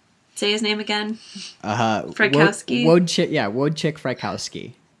say his name again. Frykowski. Wojciech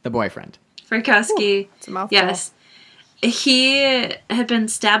Frykowski, the boyfriend. Frykowski. It's a mouthful. Yes. He had been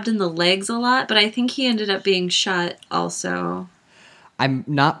stabbed in the legs a lot, but I think he ended up being shot also. I'm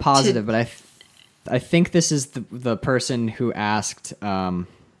not positive, but I think this is the person who asked.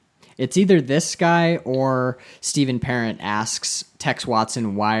 It's either this guy or Stephen Parent asks Tex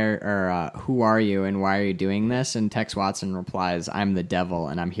Watson, who are you and why are you doing this? And Tex Watson replies, I'm the devil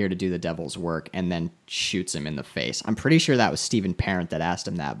and I'm here to do the devil's work, and then shoots him in the face. I'm pretty sure that was Stephen Parent that asked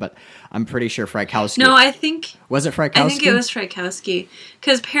him that, but I'm pretty sure Frykowski. No, I think... Was it Frykowski? I think it was Frykowski.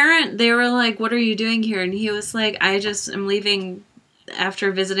 Because Parent, they were like, what are you doing here? And he was like, I just am leaving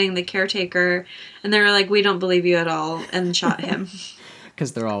after visiting the caretaker. And they were like, we don't believe you at all, and shot him.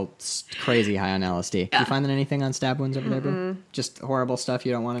 Because they're all crazy high on LSD. Yeah. You finding anything on stab wounds over there, bro? Just horrible stuff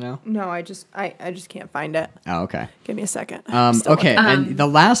you don't want to know? No, I just can't find it. Oh, okay. Give me a second. Okay, and the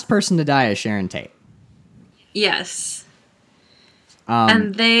last person to die is Sharon Tate. Yes.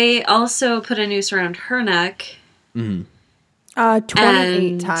 And they also put a noose around her neck. Mm-hmm.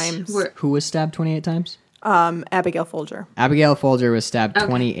 28 times. Who was stabbed 28 times? Abigail Folger. Abigail Folger was stabbed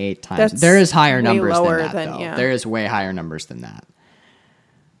 28 times. There is higher numbers than that, though. Yeah. There is way higher numbers than that.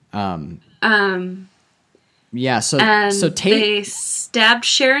 Yeah, so Tate... They stabbed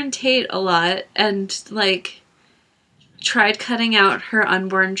Sharon Tate a lot and, tried cutting out her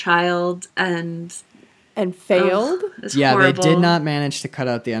unborn child and failed? Horrible. They did not manage to cut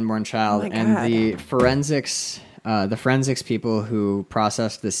out the unborn child, and the forensics people who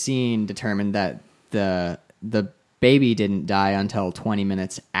processed the scene determined that the baby didn't die until 20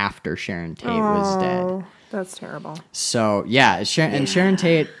 minutes after Sharon Tate was dead. That's terrible. So yeah, Sharon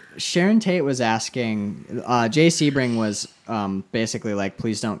Tate was asking. Jay Sebring was basically like,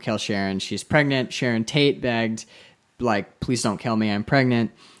 "Please don't kill Sharon. She's pregnant." Sharon Tate begged, "Please don't kill me. I'm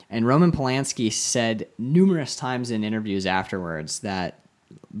pregnant." And Roman Polanski said numerous times in interviews afterwards that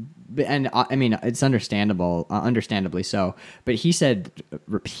And I mean, it's understandable, understandably so. But he said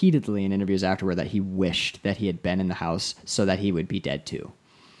repeatedly in interviews afterward that he wished that he had been in the house so that he would be dead too.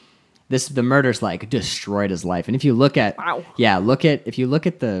 The murders like destroyed his life. And if you look at, if you look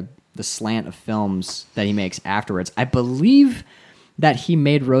at the slant of films that he makes afterwards, I believe that he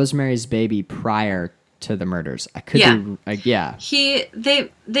made Rosemary's Baby prior to the murders. I could be,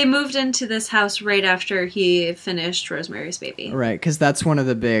 They moved into this house right after he finished Rosemary's Baby. Right, because that's one of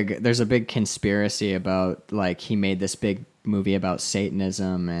the there's a big conspiracy about, like, he made this big movie about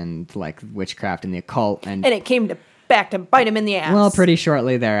Satanism and, like, witchcraft and the occult. And it came back to bite him in the ass. Well, pretty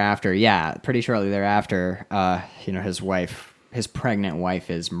shortly thereafter, his pregnant wife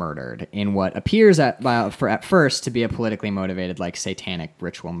is murdered in what appears at first to be a politically motivated, like, satanic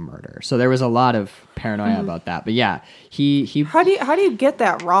ritual murder. So there was a lot of paranoia about that. But yeah, he How do you get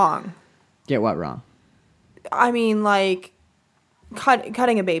that wrong? Get what wrong? I mean, like,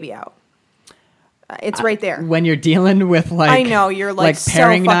 cutting a baby out. It's right there. When you're dealing with, like, I know, you're like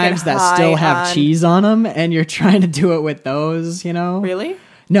paring so knives that still have cheese on them, and you're trying to do it with those, you know? Really?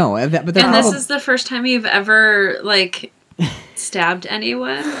 No, but this is the first time you've ever, like, stabbed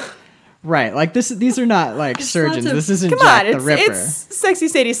anyone? Right, like, these are not, like, surgeons. This isn't Come Jack on, the Ripper. It's Sexy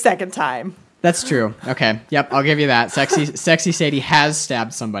Sadie's second time. That's true. Okay. Yep, I'll give you that. Sexy Sadie has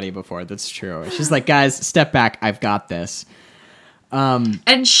stabbed somebody before. That's true. She's like, guys, step back. I've got this.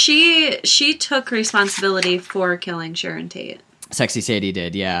 And she took responsibility for killing Sharon Tate. Sexy Sadie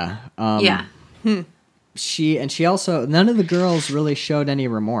did, yeah. Yeah. She also, none of the girls really showed any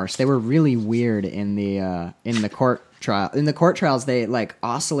remorse. They were really weird in the court trial. In the court trials, they, like,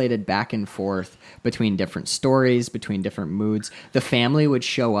 oscillated back and forth between different stories, between different moods. The family would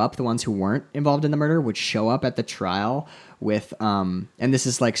show up, the ones who weren't involved in the murder would show up at the trial with, and this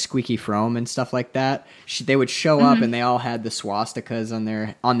is like Squeaky Fromme and stuff like that. They would show up and they all had the swastikas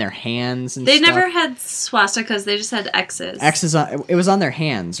on their hands and They stuff. never had swastikas, they just had X's. It was on their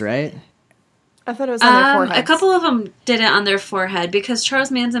hands, right? I thought it was on their foreheads. A couple of them did it on their forehead because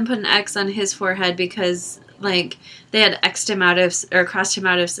Charles Manson put an X on his forehead because, like, they had X'd him out of, or crossed him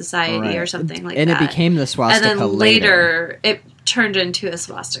out of society or something like that. And it became the swastika and then later it turned into a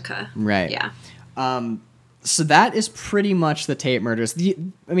swastika. Right. Yeah. So that is pretty much the Tate murders.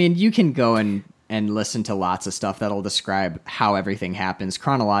 I mean, you can go and listen to lots of stuff that'll describe how everything happens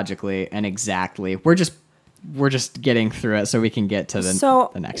chronologically and exactly. We're just getting through it so we can get to the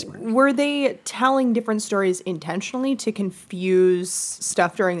next one. Were they telling different stories intentionally to confuse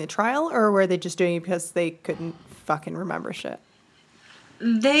stuff during the trial, or were they just doing it because they couldn't fucking remember shit?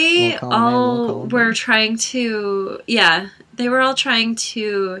 They all were trying to, they were all trying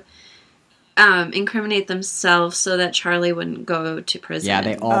to incriminate themselves so that Charlie wouldn't go to prison. Yeah,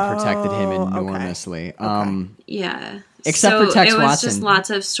 they all protected him enormously. Okay. Yeah. Except for Tex Watson. It was just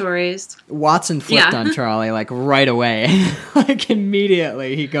lots of stories. Watson flipped on Charlie, like, right away. Like,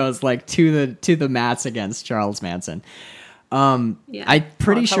 immediately he goes, like, to the mats against Charles Manson. I'm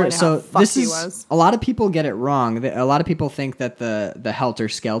pretty sure. So this is a lot of people get it wrong. A lot of people think that the Helter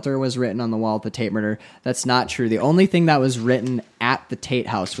Skelter was written on the wall at the Tate murder. That's not true. The only thing that was written at the Tate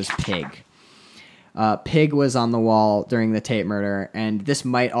house was Pig. Pig was on the wall during the Tate murder, and this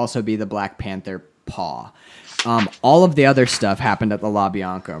might also be the Black Panther paw. All of the other stuff happened at the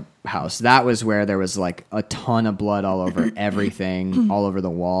LaBianca house. That was where there was, like, a ton of blood all over everything, all over the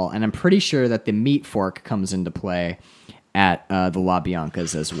wall. And I'm pretty sure that the meat fork comes into play at the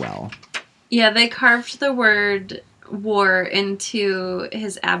LaBiancas as well. Yeah, they carved the word war into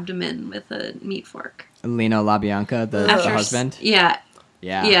his abdomen with a meat fork. Lino LaBianca, the husband? Yeah.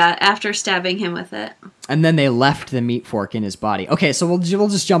 Yeah, after stabbing him with it. And then they left the meat fork in his body. Okay, so we'll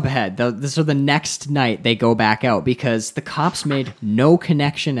just jump ahead. So the next night they go back out because the cops made no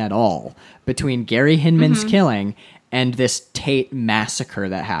connection at all between Gary Hinman's killing and this Tate massacre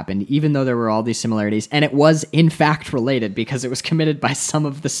that happened, even though there were all these similarities. And it was, in fact, related because it was committed by some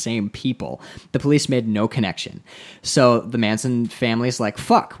of the same people. The police made no connection. So the Manson family's like,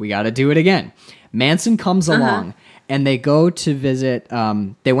 fuck, we got to do it again. Manson comes along. And they go to visit,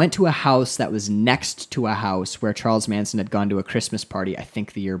 they went to a house that was next to a house where Charles Manson had gone to a Christmas party, I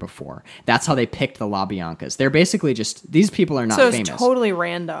think the year before. That's how they picked the LaBiancas. They're basically just, these people are not famous. So it's totally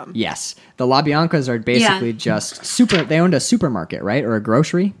random. Yes. The LaBiancas are basically just they owned a supermarket, right? Or a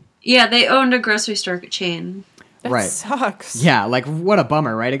grocery? Yeah, they owned a grocery store chain. That sucks. Yeah, like, what a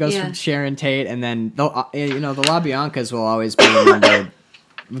bummer, right? It goes from Sharon Tate, and then, the LaBiancas will always be remembered.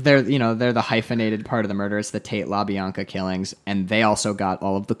 They're the hyphenated part of the murder. It's the Tate LaBianca killings, and they also got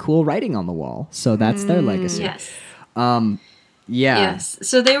all of the cool writing on the wall. So that's their legacy. Yes. Yes.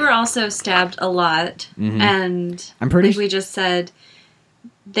 So they were also stabbed a lot, and I'm pretty we just said,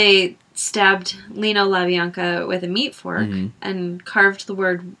 they stabbed Lino LaBianca with a meat fork and carved the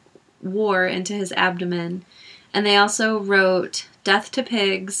word war into his abdomen. And they also wrote Death to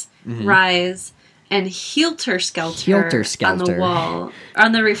Pigs, Rise, and Helter Skelter on the wall,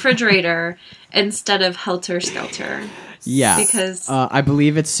 on the refrigerator, instead of Helter Skelter. Yeah, because I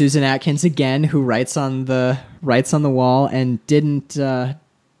believe it's Susan Atkins again who writes on the wall and didn't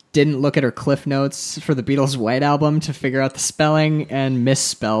look at her cliff notes for the Beatles' White Album to figure out the spelling and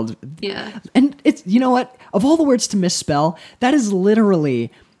misspelled. Yeah, and it's, you know what? Of all the words to misspell, that is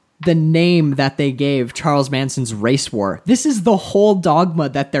literally the name that they gave Charles Manson's race war. This is the whole dogma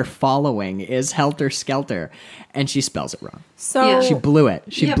that they're following is Helter Skelter, and she spells it wrong. So she blew it.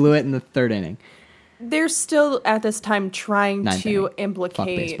 She blew it in the third inning. They're still at this time trying to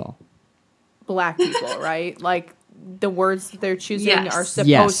implicate black people, right? Like the words that they're choosing are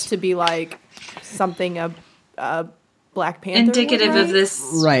supposed to be like something a Black Panther indicative of this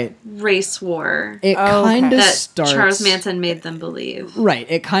race war. It kind of starts, Charles Manson made them believe. Right.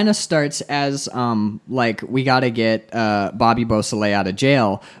 It kind of starts as like we got to get Bobby Beausoleil out of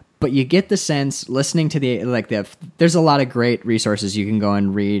jail. But you get the sense, listening to there's a lot of great resources you can go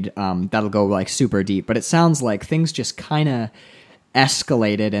and read that'll go like super deep. But it sounds like things just kind of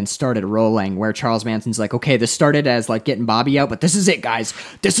escalated and started rolling where Charles Manson's like, okay, this started as like getting Bobby out, but this is it, guys.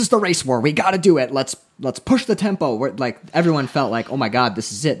 This is the race war. We got to do it. Let's push the tempo. We're, like, everyone felt like, oh my God,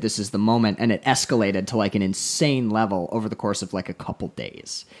 this is it. This is the moment. And it escalated to like an insane level over the course of like a couple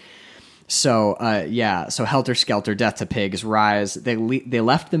days. So, so Helter Skelter, Death to Pigs, Rise. They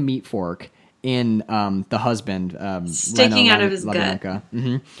left the meat fork in the husband, sticking Leno out of his LaBianca. gut.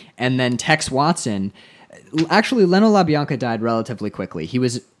 Mm-hmm. And then Tex Watson. Actually, Leno LaBianca died relatively quickly.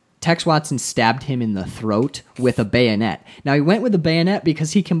 Tex Watson stabbed him in the throat with a bayonet. Now, he went with a bayonet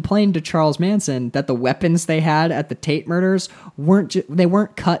because he complained to Charles Manson that the weapons they had at the Tate murders weren't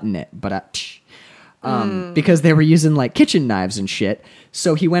cutting it, but because they were using like kitchen knives and shit.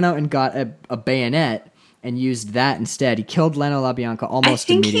 So he went out and got a bayonet and used that instead. He killed Leno LaBianca almost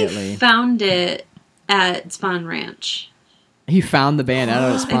immediately. He found it at Spahn Ranch. He found the bayonet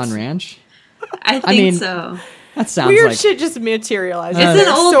at Spahn Ranch? I mean, so. That sounds weird like shit just materializes.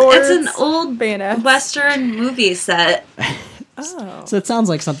 It's an old bayonets. Western movie set. Oh. So it sounds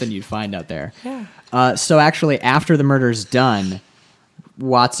like something you'd find out there. Yeah. So actually, after the murder's done,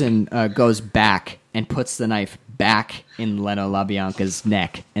 Watson goes back and puts the knife back in Leno LaBianca's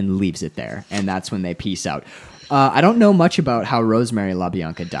neck and leaves it there. And that's when they peace out. I don't know much about how Rosemary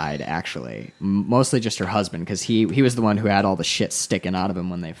LaBianca died, actually. Mostly just her husband, because he was the one who had all the shit sticking out of him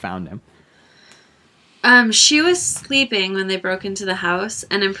when they found him. She was sleeping when they broke into the house,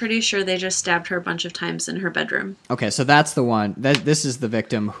 and I'm pretty sure they just stabbed her a bunch of times in her bedroom. Okay, so that's the one. This is the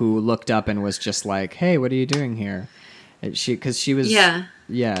victim who looked up and was just like, "Hey, what are you doing here?" She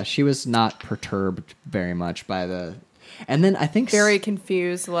was not perturbed very much by the. And then I think very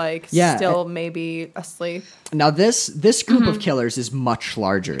confused, still maybe asleep. Now this group of killers is much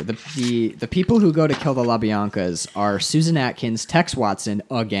larger. The people who go to kill the LaBiancas are Susan Atkins, Tex Watson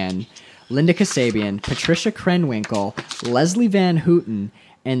again, Linda Kasabian, Patricia Krenwinkel, Leslie Van Houten,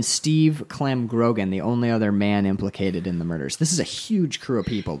 and Steve Clem Grogan, the only other man implicated in the murders. This is a huge crew of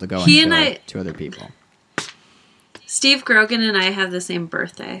people to go and kill two other people. Steve Grogan and I have the same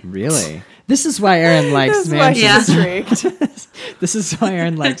birthday. Really? This is why Aaron likes Manson. This is why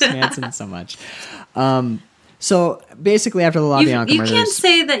Aaron likes Manson so much. So basically, after the LaBianca murders, you can't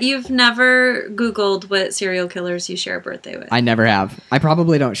say that you've never Googled what serial killers you share a birthday with. I never have. I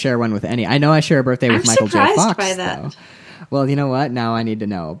probably don't share one with any. I know I share a birthday with Michael J. Fox. By that. Though. Well, you know what? Now I need to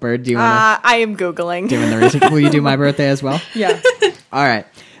know. Bird, do you want to? I am Googling. Doing the research. Will you do my birthday as well? Yeah. All right.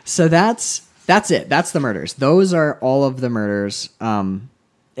 So that's it. That's the murders. Those are all of the murders.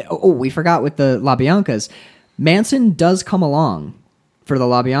 We forgot with the LaBiancas. Manson does come along for the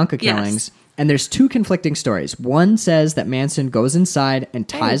LaBianca killings. Yes. And there's two conflicting stories. One says that Manson goes inside and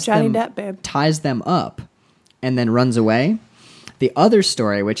ties them up and then runs away. The other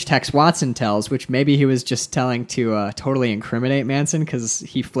story, which Tex Watson tells, which maybe he was just telling to totally incriminate Manson because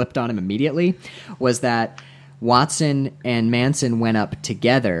he flipped on him immediately, was that Watson and Manson went up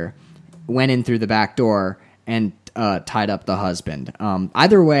together, went in through the back door, and tied up the husband.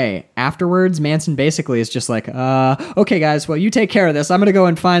 Either way, afterwards, Manson basically is just like, okay, guys, well, you take care of this. I'm going to go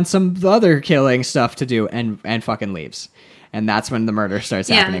and find some other killing stuff to do, and fucking leaves. And that's when the murder starts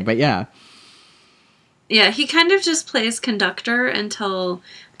happening. But yeah. Yeah, he kind of just plays conductor until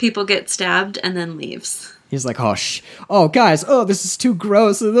people get stabbed and then leaves. He's like, guys, this is too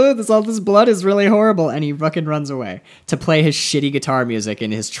gross. All this blood is really horrible. And he fucking runs away to play his shitty guitar music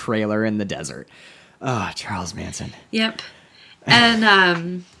in his trailer in the desert. Oh, Charles Manson. Yep.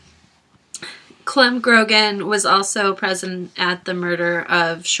 And Clem Grogan was also present at the murder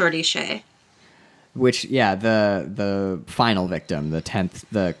of Shorty Shea. Which, yeah, the final victim, the 10th,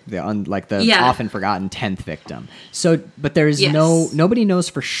 often forgotten 10th victim. So, but there's nobody knows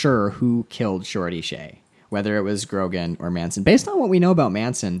for sure who killed Shorty Shea, whether it was Grogan or Manson. Based on what we know about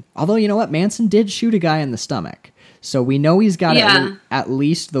Manson, although, you know what, Manson did shoot a guy in the stomach. So we know he's got at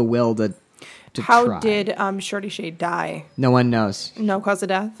least the will to How try. did Shorty Shea die? No one knows. No cause of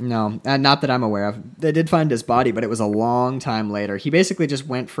death? No, not that I'm aware of. They did find his body, but it was a long time later. He basically just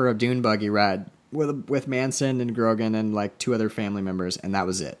went for a dune buggy ride with Manson and Grogan and like 2 other family members, and that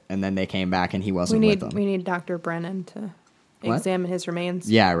was it. And then they came back, and he wasn't with them. We need Dr. Brennan to examine his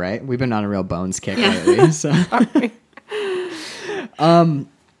remains. Yeah, right. We've been on a real bones kick lately. So. All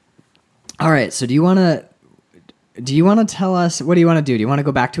right. So do you want to tell us, what do you want to do? Do you want to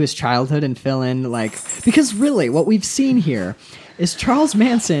go back to his childhood and fill in, like, because really what we've seen here is Charles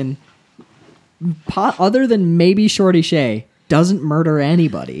Manson, other than maybe Shorty Shea, doesn't murder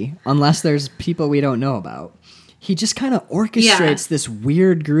anybody unless there's people we don't know about. He just kind of orchestrates this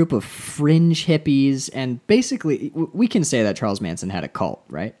weird group of fringe hippies, and basically we can say that Charles Manson had a cult,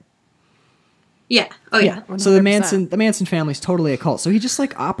 right? Yeah. Oh yeah. 100%. So the Manson family's totally a cult. So he just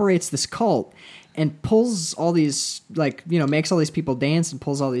like operates this cult and pulls all these, like, you know, makes all these people dance and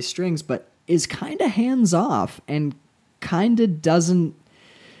pulls all these strings, but is kind of hands off and kind of doesn't,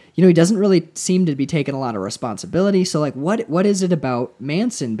 you know, he doesn't really seem to be taking a lot of responsibility. So like, what is it about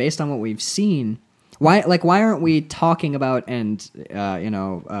Manson based on what we've seen? Why aren't we talking about and,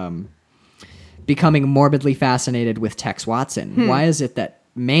 becoming morbidly fascinated with Tex Watson? Why is it that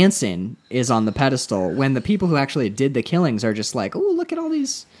Manson is on the pedestal when the people who actually did the killings are just like, oh, look at all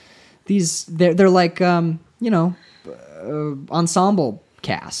these, they're like, ensemble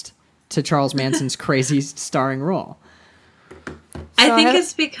cast to Charles Manson's crazy starring role. I think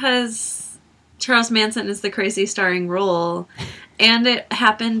it's because Charles Manson is the crazy starring role, and it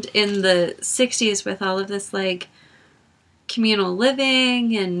happened in the 60s with all of this, like, communal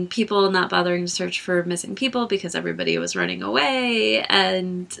living and people not bothering to search for missing people because everybody was running away,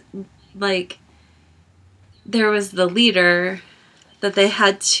 and, like, there was the leader that they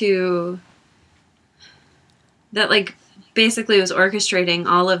had to, that, like, basically was orchestrating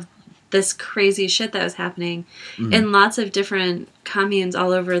all of this crazy shit that was happening in lots of different communes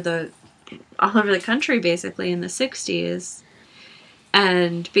all over the country, basically in the 60s.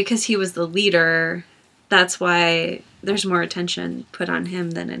 And because he was the leader, that's why there's more attention put on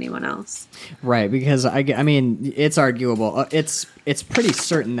him than anyone else. Right, because I mean, it's arguable. It's pretty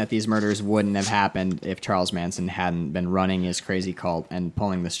certain that these murders wouldn't have happened if Charles Manson hadn't been running his crazy cult and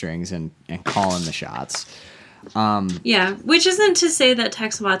pulling the strings and calling the shots. Yeah, which isn't to say that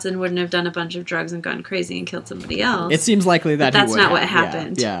Tex Watson wouldn't have done a bunch of drugs and gone crazy and killed somebody else. It seems likely that that's not what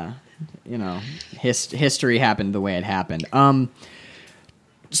happened. Yeah. You know, history happened the way it happened.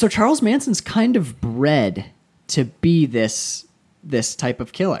 So Charles Manson's kind of bred to be this type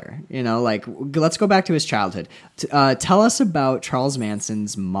of killer. You know, like, let's go back to his childhood. Tell us about Charles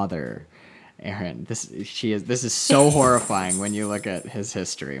Manson's mother. Aaron, this is so horrifying when you look at his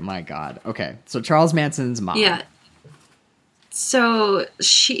history. My God. Okay, so Charles Manson's mom. Yeah. So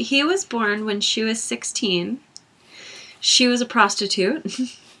he was born when she was 16. She was a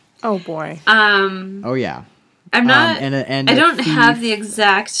prostitute. Oh boy. Oh yeah. I'm not. And I don't have the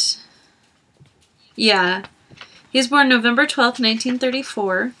exact. Yeah, he was born November 12th,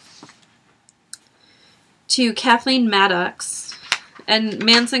 1934, to Kathleen Maddox. And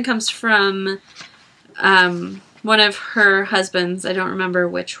Manson comes from one of her husbands. I don't remember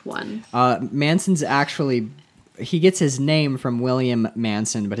which one. Manson's actually... He gets his name from William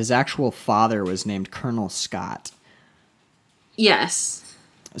Manson, but his actual father was named Colonel Scott. Yes.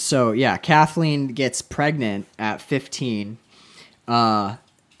 So, yeah, Kathleen gets pregnant at 15.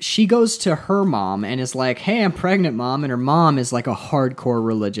 She goes to her mom and is like, hey, I'm pregnant, Mom. And her mom is like a hardcore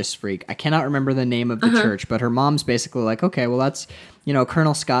religious freak. I cannot remember the name of the church, but her mom's basically like, okay, well, that's, you know,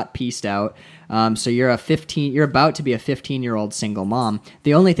 Colonel Scott pieced out. So you're about to be a 15-year-old single mom.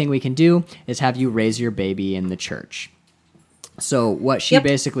 The only thing we can do is have you raise your baby in the church. So what she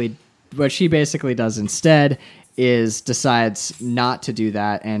basically does instead is decides not to do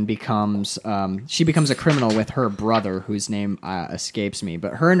that and becomes a criminal with her brother, whose name escapes me.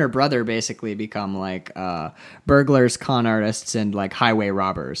 But her and her brother basically become like burglars, con artists, and like highway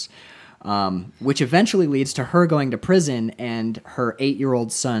robbers, which eventually leads to her going to prison, and her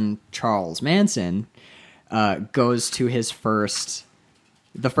 8-year-old son, Charles Manson, goes to his first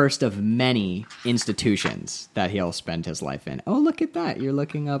the first of many institutions that he'll spend his life in. Oh, look at that. You're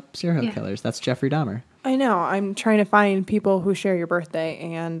looking up serial killers. That's Jeffrey Dahmer. I know. I'm trying to find people who share your birthday,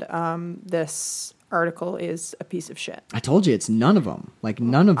 and this article is a piece of shit. I told you, it's none of them. Like,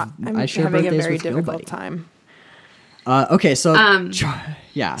 none of I share having birthdays a very with difficult nobody. time. Okay, so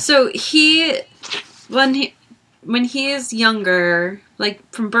yeah. So when he is younger,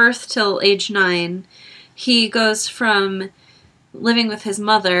 like from birth till age 9, he goes from living with his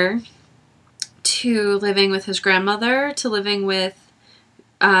mother to living with his grandmother to living with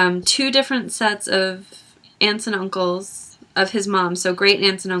 2 different sets of aunts and uncles of his mom, so great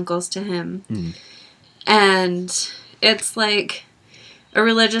aunts and uncles to him. And it's like a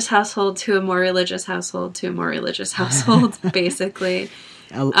religious household to a more religious household to a more religious household, basically.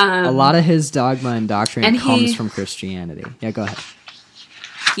 A lot of his dogma and doctrine comes from Christianity. Yeah, go ahead.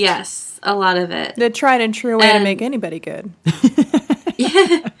 Yes, a lot of it. The tried and true way to make anybody good.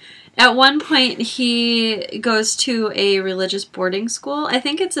 Yeah. At one point, he goes to a religious boarding school. I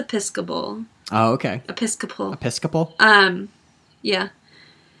think it's Episcopal. Oh, okay. Episcopal. Yeah.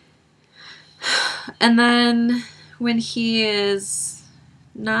 And then when he is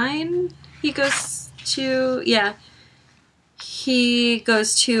 9, he goes to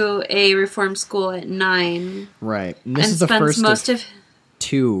a reform school at 9. Right. And this is the first of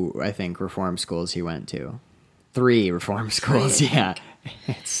 2, I think, reform schools he went to. 3 reform schools, yeah.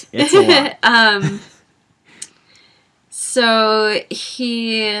 It's a lot. So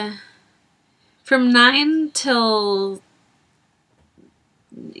he, from 9 till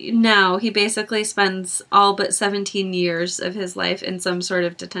now, he basically spends all but 17 years of his life in some sort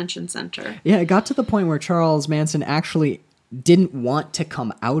of detention center. Yeah, it got to the point where Charles Manson actually didn't want to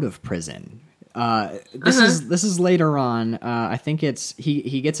come out of prison. This is later on. I think it's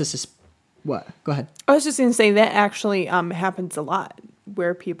he gets a what? Go ahead. I was just going to say that actually happens a lot,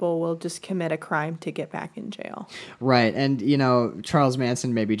 where people will just commit a crime to get back in jail. Right. And, Charles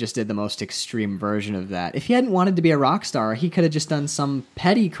Manson maybe just did the most extreme version of that. If he hadn't wanted to be a rock star, he could have just done some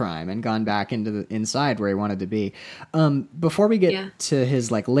petty crime and gone back into the inside where he wanted to be. Before we get to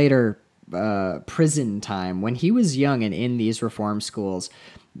his later prison time, when he was young and in these reform schools,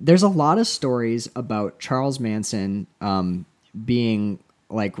 there's a lot of stories about Charles Manson being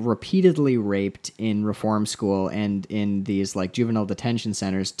repeatedly raped in reform school and in these juvenile detention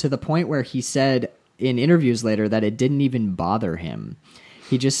centers, to the point where he said in interviews later that it didn't even bother him.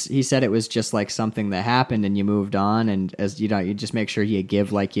 He said it was just something that happened and you moved on, and as you just make sure you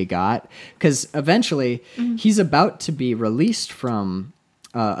give like you got, because eventually he's about to be released from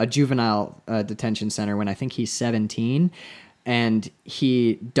a juvenile detention center when I think he's 17, and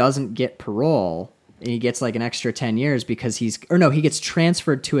he doesn't get parole. And he gets an extra 10 years because he gets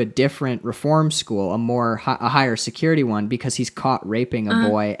transferred to a different reform school, a higher security one, because he's caught raping a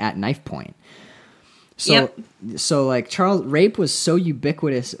boy at knife point. So Charles, rape was so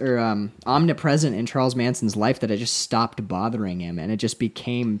ubiquitous or omnipresent in Charles Manson's life that it just stopped bothering him, and it just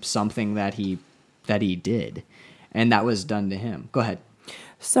became something that he did, and that was done to him. Go ahead.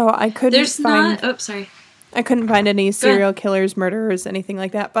 So I couldn't find. I couldn't find any serial killers, murderers, anything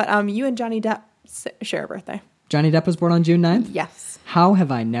like that. But you and Johnny Depp share a birthday. Johnny Depp was born on June 9th? Yes. How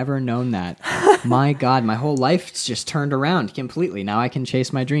have I never known that? My God, my whole life's just turned around completely. Now I can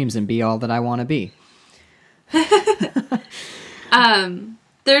chase my dreams and be all that I want to be. I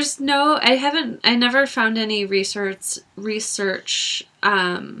never found any research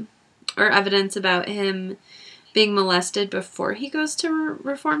or evidence about him being molested before he goes to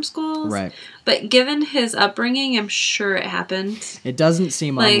reform schools. Right. But given his upbringing, I'm sure it happened. It doesn't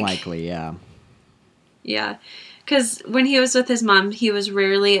seem unlikely, yeah. Yeah. Because when he was with his mom, he was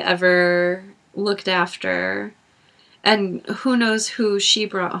rarely ever looked after. And who knows who she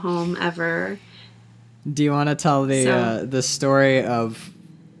brought home ever. Do you want to tell the story of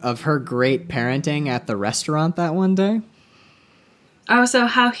her great parenting at the restaurant that one day? Oh, so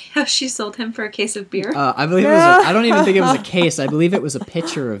how she sold him for a case of beer? I believe it was. I don't even think it was a case. I believe it was a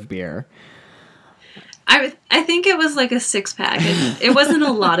pitcher of beer. I think it was a 6-pack. It wasn't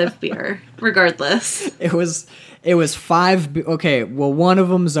a lot of beer, regardless. It was 5. Okay, well, one of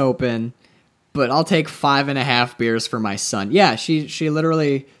them's open, but I'll take 5.5 beers for my son. Yeah, she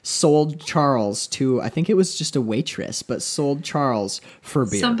literally sold Charles to, I think it was just a waitress, but sold Charles for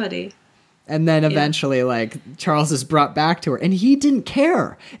beer. Somebody. And then eventually, like, Charles is brought back to her, and he didn't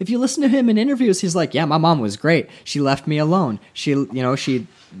care. If you listen to him in interviews, he's like, yeah, my mom was great. She left me alone. She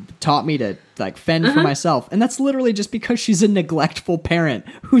taught me to, like, fend for myself. And that's literally just because she's a neglectful parent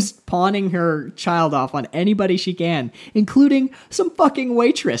who's pawning her child off on anybody she can, including some fucking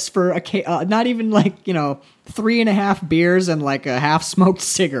waitress for not even, like, 3.5 beers and, like, a half-smoked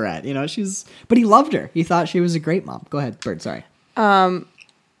cigarette. But he loved her. He thought she was a great mom. Go ahead, Bert, sorry.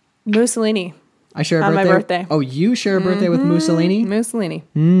 Mussolini. I share a birthday. On my birthday. Oh, you share a birthday with Mussolini? Mussolini.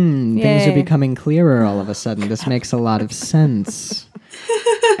 Things are becoming clearer all of a sudden. This makes a lot of sense.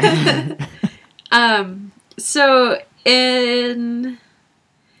 So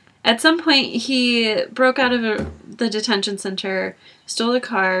at some point he broke out of the detention center, stole a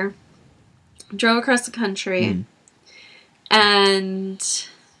car, drove across the country, and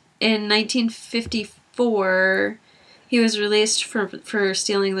in 1954 he was released for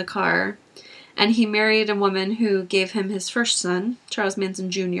stealing the car, and he married a woman who gave him his first son, Charles Manson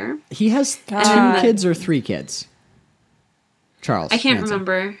Jr. He has 2 kids or 3 kids? Charles. I can't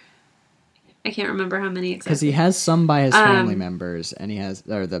remember how many exactly. Because he has some by his family members, and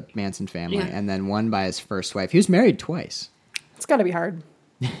or the Manson family, and then one by his first wife. He was married twice. It's got to be hard.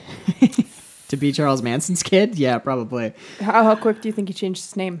 To be Charles Manson's kid? Yeah, probably. How quick do you think he changed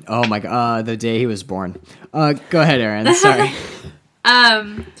his name? Oh my god, the day he was born. Go ahead, Erin. Sorry.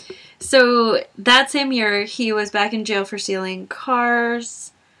 So that same year, he was back in jail for stealing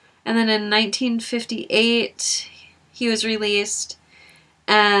cars, and then in 1958, he was released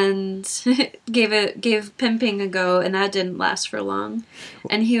and gave pimping a go, and that didn't last for long.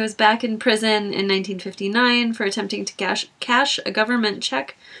 And he was back in prison in 1959 for attempting to cash a government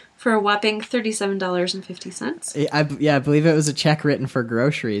check for a whopping $37.50. I believe it was a check written for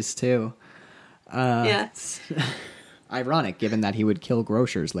groceries, too. Ironic, given that he would kill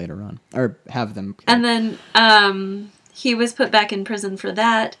grocers later on, or have them killed. And then he was put back in prison for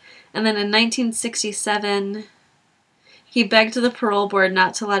that. And then in 1967, he begged the parole board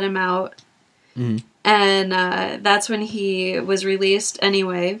not to let him out. Mm-hmm. And that's when he was released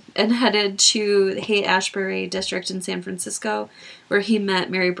anyway and headed to Haight-Ashbury district in San Francisco, where he met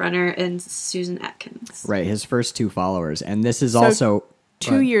Mary Brenner and Susan Atkins. Right, his first 2 followers. And this is also...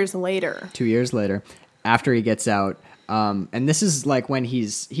 2 years later. 2 years later, after he gets out. And this is like when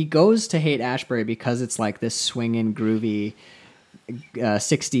he goes to Haight-Ashbury because it's like this swinging, groovy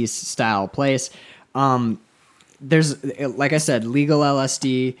 60s style place. There's, like I said, legal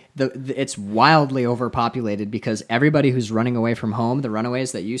LSD. It's wildly overpopulated because everybody who's running away from home, the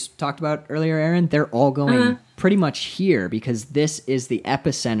runaways that you talked about earlier, Erin, they're all going pretty much here because this is the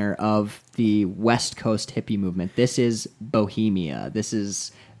epicenter of the West Coast hippie movement. This is Bohemia. This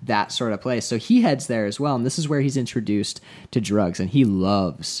is that sort of place. So he heads there as well, and this is where he's introduced to drugs, and he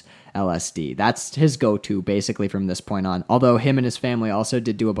loves LSD. That's his go-to basically from this point on. Although him and his family also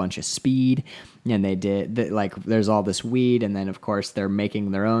did do a bunch of speed, and they did there's all this weed, and then of course they're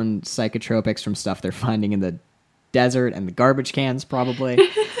making their own psychotropics from stuff they're finding in the desert and the garbage cans probably.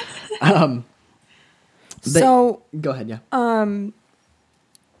 So go ahead, yeah.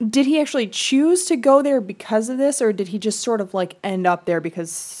 Did he actually choose to go there because of this, or did he just sort of like end up there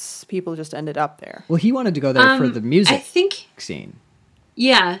because people just ended up there? Well, he wanted to go there for the music scene.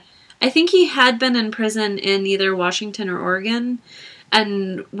 Yeah. I think he had been in prison in either Washington or Oregon,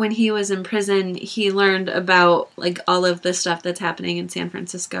 and when he was in prison, he learned about like all of the stuff that's happening in San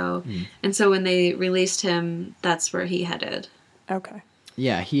Francisco, and so when they released him, that's where he headed. Okay.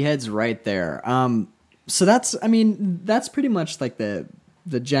 Yeah, he heads right there. So that's pretty much like the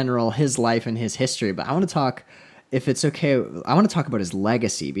general his life and his history. But I want to talk, if it's okay, I want to talk about his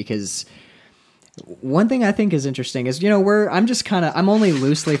legacy because one thing I think is interesting is, I'm only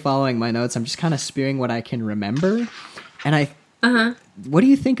loosely following my notes. I'm just kind of spewing what I can remember. And what do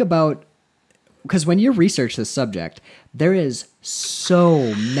you think about, because when you research this subject, there is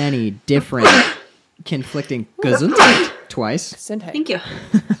so many different conflicting, Gesundheit, twice. Gesundheit. Thank you.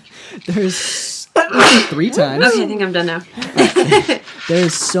 There's 3 times. Okay, I think I'm done now.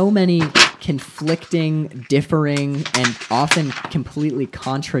 There's so many conflicting, differing, and often completely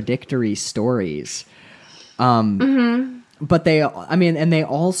contradictory stories. But they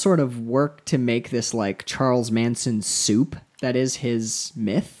all sort of work to make this like Charles Manson soup that is his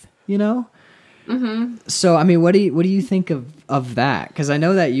myth, So, what do you think of that? Because I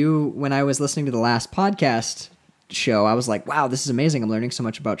know that when I was listening to the last podcast show, I was like, wow, this is amazing. I'm learning so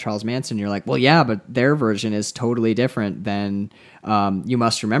much about Charles Manson. You're like, well, yeah, but their version is totally different than You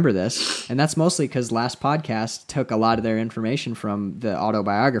Must Remember This. And that's mostly because last podcast took a lot of their information from the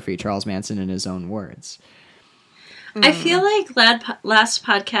autobiography, Charles Manson in his own words. I feel like last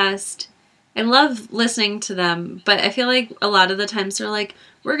podcast I love listening to them, but I feel like a lot of the times they're like,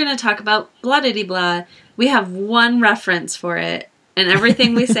 we're going to talk about blah-de-de-blah. We have one reference for it, and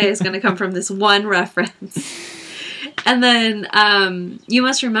everything we say is going to come from this one reference. And then You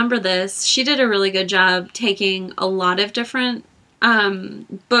Must Remember This. She did a really good job taking a lot of different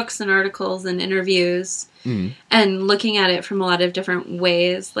books and articles and interviews and looking at it from a lot of different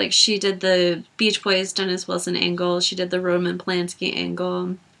ways. Like, she did the Beach Boys, Dennis Wilson angle. She did the Roman Polanski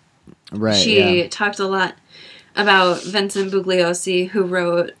angle. Right. She talked a lot about Vincent Bugliosi, who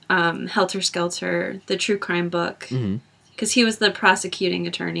wrote Helter Skelter, the true crime book, because he was the prosecuting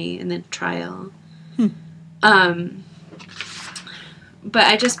attorney in the trial. But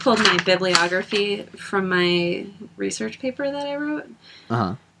I just pulled my bibliography from my research paper that I wrote.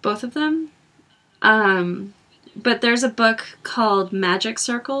 Both of them. But there's a book called Magic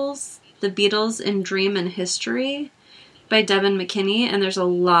Circles, The Beatles in Dream and History by Devin McKinney, and there's a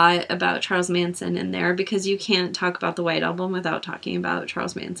lot about Charles Manson in there because you can't talk about the White Album without talking about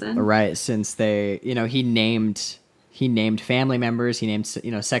Charles Manson. Right, since they, he named family members. He named,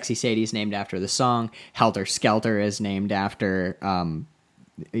 Sexy Sadie's named after the song. Helter Skelter is named after,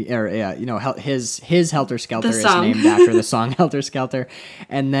 his Helter Skelter is named after the song Helter Skelter.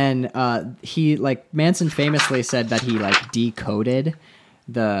 And then Manson famously said that he decoded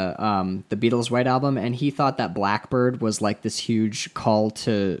the Beatles' White Album, and he thought that Blackbird was like this huge call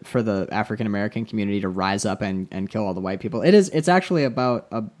for the African American community to rise up and kill all the white people. It's actually about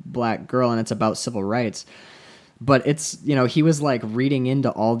a black girl, and it's about civil rights. But it's, he was like reading into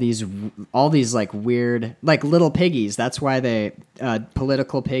all these like weird, like Little Piggies. That's why they,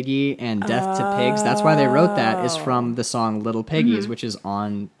 Political Piggy and Death to Pigs. That's why they wrote that, is from the song Little Piggies, which is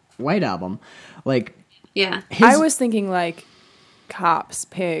on White Album. Like, yeah, I was thinking like Cops,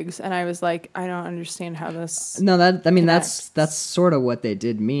 Pigs, and I was like, I don't understand how this. No, that's sort of what they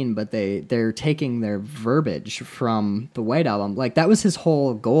did mean, but they're taking their verbiage from the White Album. Like, that was his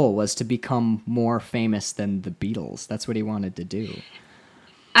whole goal, was to become more famous than the Beatles. That's what he wanted to do.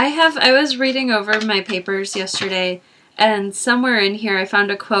 I was reading over my papers yesterday, and somewhere in here I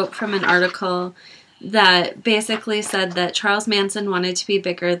found a quote from an article that basically said that Charles Manson wanted to be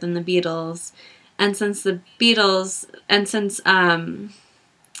bigger than the Beatles. And since John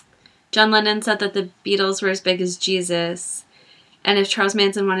Lennon said that the Beatles were as big as Jesus, and if Charles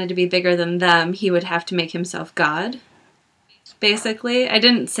Manson wanted to be bigger than them, he would have to make himself God. Basically, I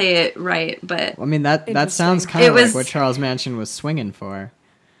didn't say it right, but that sounds kind of like what Charles Manson was swinging for.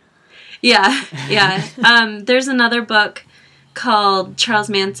 Yeah. There's another book called Charles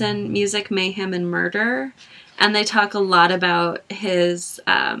Manson: Music, Mayhem, and Murder, and they talk a lot about his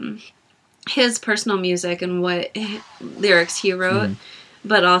personal music and what lyrics he wrote,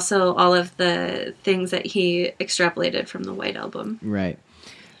 but also all of the things that he extrapolated from the White Album. Right.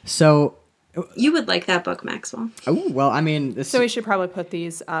 So you would like that book, Maxwell. Oh, well, so we should probably put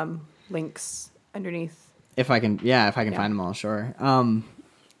these links underneath. If I can find them all, sure.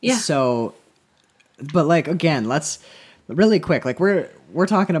 Yeah. So, but again, let's really quick. We're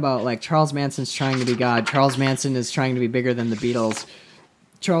talking about Charles Manson's trying to be God. Charles Manson is trying to be bigger than the Beatles.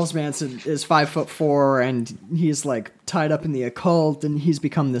 Charles Manson is 5'4", and he's tied up in the occult, and he's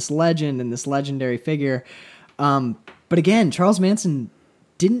become this legend and this legendary figure. But again, Charles Manson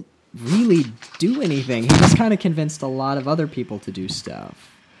didn't really do anything. He just kind of convinced a lot of other people to do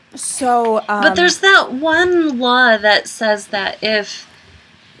stuff. So, but there's that one law that says that if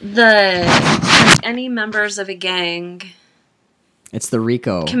any members of a gang, it's the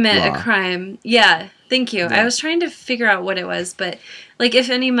RICO commit law. A crime. Yeah, thank you. Yeah. I was trying to figure out what it was, but if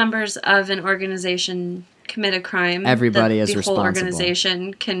any members of an organization commit a crime, everybody is responsible. The whole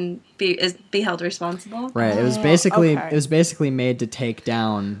organization can be held responsible. Right. It was basically made to take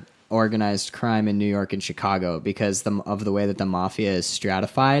down organized crime in New York and Chicago because of the way that the mafia is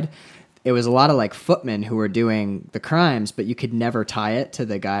stratified. It was a lot of footmen who were doing the crimes, but you could never tie it to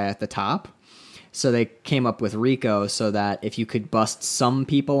the guy at the top. So they came up with RICO so that if you could bust some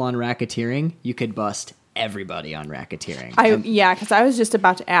people on racketeering, you could bust everybody on racketeering. Because I was just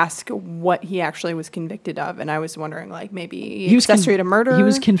about to ask what he actually was convicted of, and I was wondering maybe he was accessory to murder. He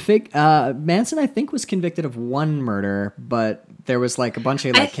was Manson, I think, was convicted of one murder, but there was a bunch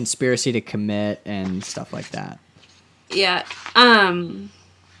of conspiracy to commit and stuff like that. Yeah. I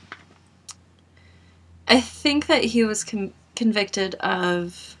think that he was convicted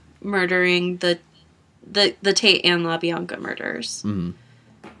of murdering the Tate and LaBianca murders. Mm-hmm.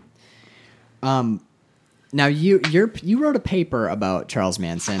 Now you wrote a paper about Charles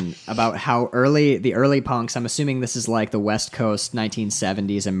Manson, about how the early punks. I'm assuming this is the West Coast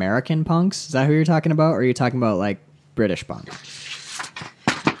 1970s American punks. Is that who you're talking about, or are you talking about British punk?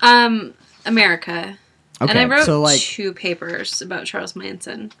 America. Okay, and I wrote so, like, 2 papers about Charles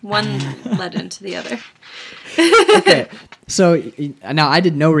Manson. One led into the other. Okay, so now I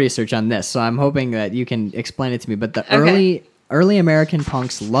did no research on this, so I'm hoping that you can explain it to me. But the early American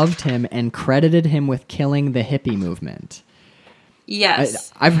punks loved him and credited him with killing the hippie movement.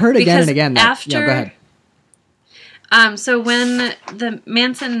 Yes. I've heard again Because and again that. after, yeah, go ahead. So when the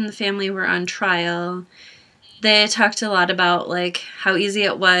Manson and the family were on trial, they talked a lot about like how easy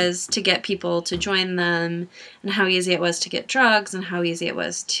it was to get people to join them, and how easy it was to get drugs, and how easy it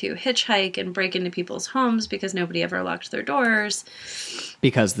was to hitchhike and break into people's homes because nobody ever locked their doors.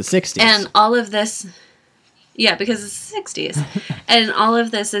 Because the 60s. And all of this, yeah, because it's the 60s. And all of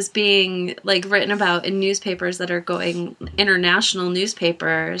this is being like written about in newspapers that are going international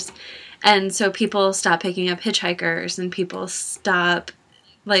newspapers. And so people stop picking up hitchhikers, and people stop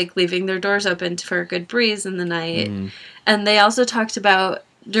like leaving their doors open for a good breeze in the night. And they also talked about,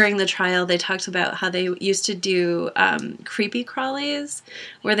 during the trial, they talked about how they used to do creepy crawlies,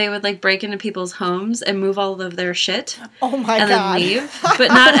 where they would like break into people's homes and move all of their shit. Oh my and God. then leave, but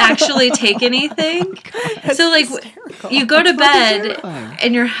not actually take anything. So like you go to bed terrifying.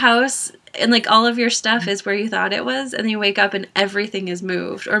 and your house and like all of your stuff is where you thought it was, and then you wake up and everything is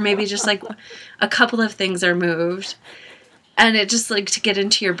moved, or maybe just like a couple of things are moved. And it just like to get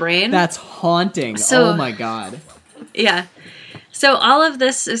into your brain. That's haunting. So, oh my God. Yeah. So all of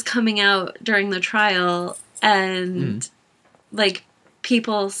this is coming out during the trial, and like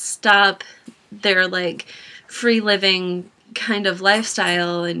people stop their like free living kind of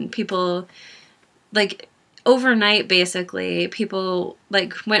lifestyle, and people like overnight basically people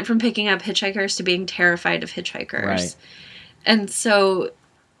like went from picking up hitchhikers to being terrified of hitchhikers. Right. And so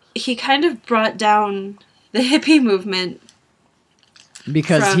he kind of brought down the hippie movement.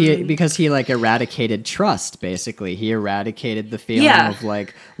 Because he like eradicated trust, basically. He eradicated the feeling of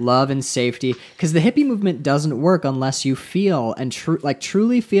like love and safety. Because the hippie movement doesn't work unless you feel and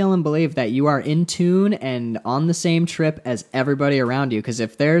truly feel and believe that you are in tune and on the same trip as everybody around you. Because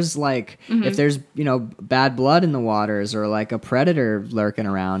if there's like if there's bad blood in the waters, or like a predator lurking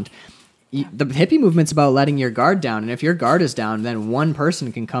around, the hippie movement's about letting your guard down. And if your guard is down, then one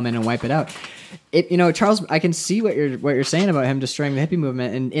person can come in and wipe it out. Charles, I can see what you're saying about him destroying the hippie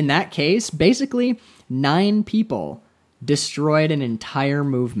movement. And in that case, basically 9 people destroyed an entire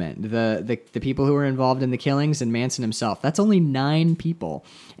movement. The people who were involved in the killings and Manson himself. That's only 9 people.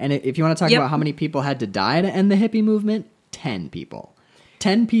 And if you want to talk about how many people had to die to end the hippie movement, 10 people.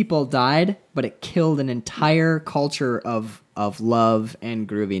 10 people died, but it killed an entire culture of love and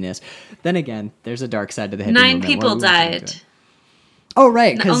grooviness. Then again, there's a dark side to the hippie movement. 9 people died. Oh,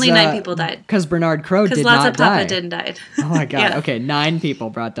 right. Only 9 people died. Because Bernard Crowe did not die. Because lots of Papa didn't die. Oh, my God. Yeah. Okay, 9 people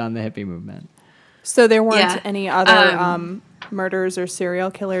brought down the hippie movement. So there weren't any other murders or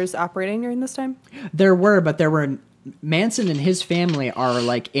serial killers operating during this time? There were, but Manson and his family are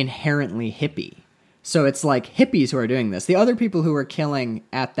like inherently hippie. So it's like hippies who are doing this. The other people who were killing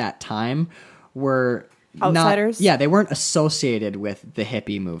at that time were outsiders? They weren't associated with the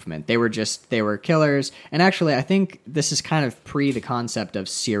hippie movement. They were killers. And actually, I think this is kind of pre the concept of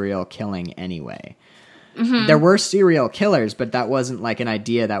serial killing anyway. Mm-hmm. There were serial killers, but that wasn't like an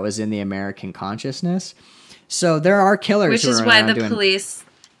idea that was in the American consciousness. So there are killers, which who is are why around the doing... police,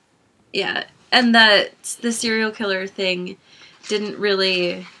 and that the serial killer thing didn't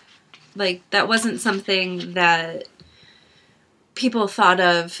really, like, that wasn't something that people thought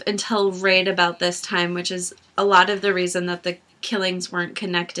of until right about this time, which is a lot of the reason that the killings weren't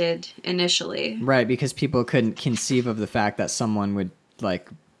connected initially. Right, because people couldn't conceive of the fact that someone would, like,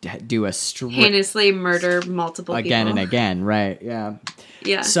 do a heinously murder multiple again people. And again, right? Yeah.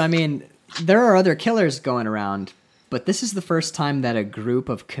 Yeah. So I mean, there are other killers going around, but this is the first time that a group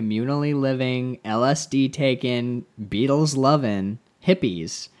of communally living, LSD taking, Beatles loving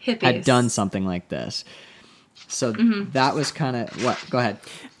hippies had done something like this. So that was kind of what. Go ahead.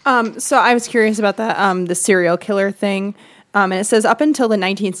 So I was curious about the serial killer thing. And it says up until the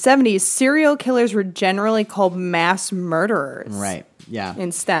 1970s, serial killers were generally called mass murderers. Right. Yeah.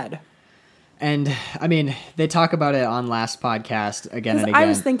 Instead. And, I mean, they talk about it on last podcast again and again. I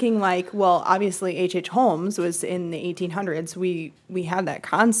was thinking, like, well, obviously H.H. Holmes was in the 1800s. We have that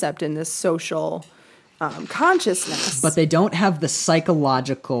concept in this social consciousness. But they don't have the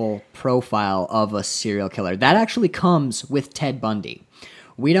psychological profile of a serial killer. That actually comes with Ted Bundy.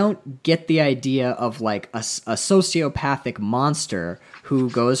 We don't get the idea of, like, a sociopathic monster who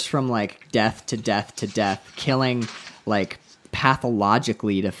goes from, like, death to death to death, killing, like,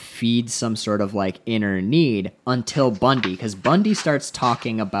 pathologically to feed some sort of, like, inner need until Bundy. Because Bundy starts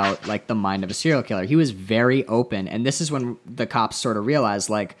talking about, like, the mind of a serial killer. He was very open. And this is when the cops sort of realized,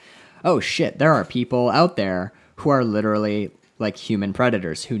 like, oh shit, there are people out there who are literally like human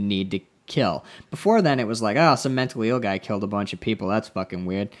predators who need to kill. Before then, it was like, oh, some mentally ill guy killed a bunch of people. That's fucking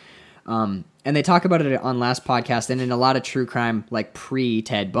weird. And they talk about it on last podcast, and in a lot of true crime, like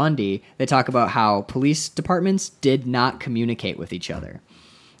pre-Ted Bundy, they talk about how police departments did not communicate with each other.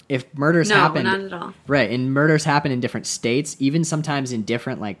 If murders happened, not at all. Right, and murders happen in different states, even sometimes in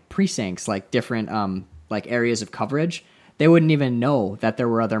different like precincts, like different like areas of coverage, they wouldn't even know that there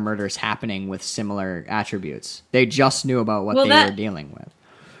were other murders happening with similar attributes. They just knew about what they were dealing with.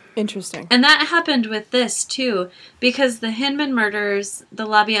 Interesting. And that happened with this, too, because the Hinman murders, the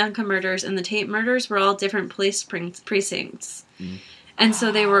LaBianca murders, and the Tate murders were all different police precincts. Mm. And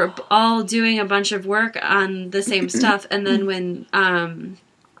so they were all doing a bunch of work on the same stuff. And then when,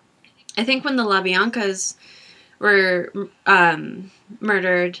 I think when the LaBiancas were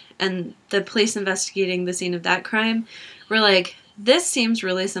murdered and the police investigating the scene of that crime were like, this seems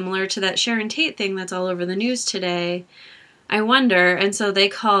really similar to that Sharon Tate thing that's all over the news today. I wonder. And so they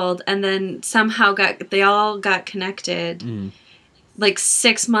called, and then somehow they all got connected like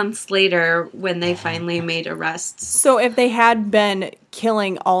 6 months later when they finally made arrests. So if they had been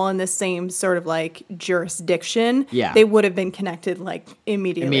killing all in the same sort of like jurisdiction, they would have been connected like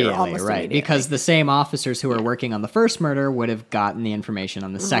immediately or almost right. immediately. Because the same officers who were working on the first murder would have gotten the information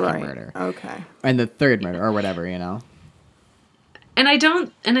on the second murder. Okay. And the third murder or whatever, you know. And I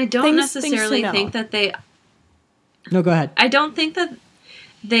don't necessarily think that they... No, go ahead. I don't think that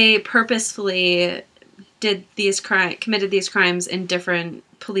they purposefully committed these crimes in different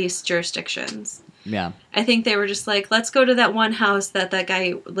police jurisdictions. Yeah. I think they were just like, let's go to that one house that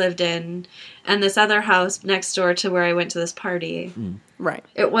guy lived in and this other house next door to where I went to this party. Mm. Right.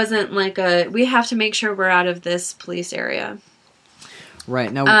 It wasn't like we have to make sure we're out of this police area.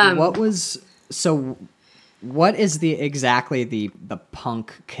 Right. Now, what is exactly the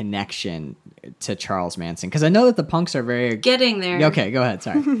punk connection to Charles Manson? Because I know that the punks are very... Getting there. Okay, go ahead.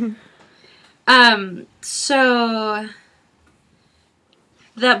 Sorry. So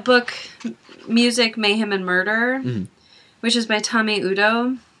that book, Music, Mayhem, and Murder, which is by Tommy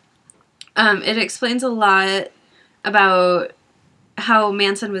Udo, it explains a lot about how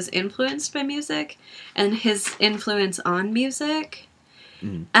Manson was influenced by music and his influence on music.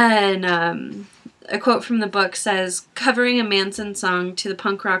 And a quote from the book says, covering a Manson song to the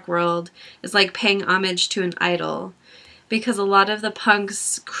punk rock world is like paying homage to an idol, because a lot of the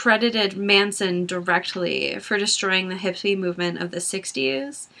punks credited Manson directly for destroying the hippie movement of the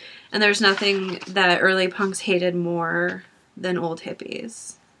 60s, and there's nothing that early punks hated more than old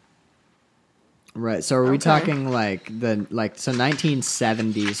hippies. Right, so are we talking so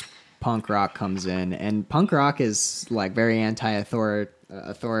 1970s punk rock comes in, and punk rock is like very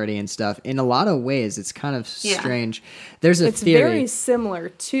anti-authority and stuff. In a lot of ways, it's kind of strange. There's a theory. It's very similar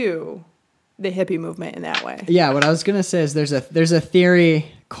to the hippie movement in that way. Yeah, what I was gonna say is there's a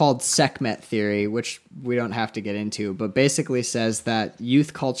theory called Sekhmet theory, which we don't have to get into, but basically says that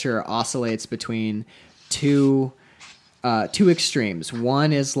youth culture oscillates between two extremes.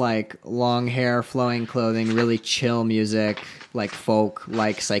 One is like long hair, flowing clothing, really chill music, like folk,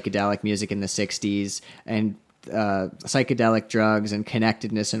 like psychedelic music in the 60s, and psychedelic drugs and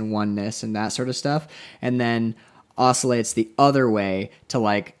connectedness and oneness and that sort of stuff. And then oscillates the other way to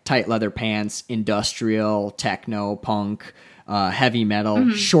like tight leather pants, industrial, techno, punk, heavy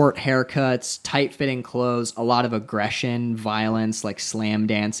metal, short haircuts, tight-fitting clothes, a lot of aggression, violence, like slam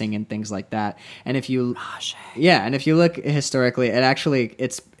dancing and things like that. And if you look historically,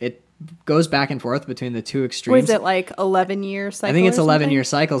 it goes back and forth between the two extremes. Was it like 11-year cycles? I think it's 11-year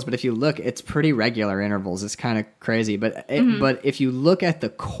cycles, but if you look, it's pretty regular intervals. It's kind of crazy. But if you look at the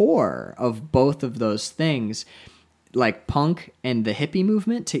core of both of those things, like punk and the hippie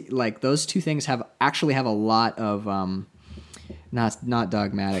movement, like those two things have a lot of not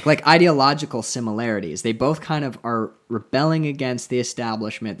dogmatic, like ideological similarities. They both kind of are rebelling against the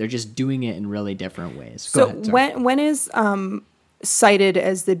establishment. They're just doing it in really different ways. So when is cited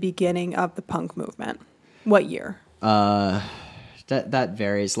as the beginning of the punk movement? What year? That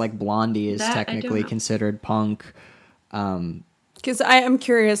varies. Like Blondie is technically considered punk. Because I am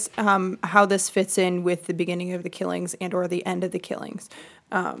curious how this fits in with the beginning of the Killings and or the end of the Killings.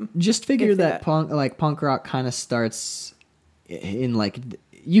 Just figure that punk rock kind of starts in like,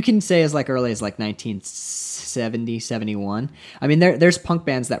 you can say as like early as like 1970, 71. I mean, there's punk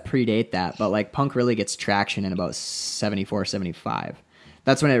bands that predate that, but like punk really gets traction in about 74, 75.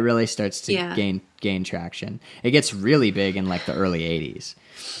 That's when it really starts to gain traction. It gets really big in like the early 80s.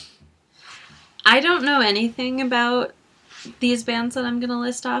 I don't know anything about these bands that I'm going to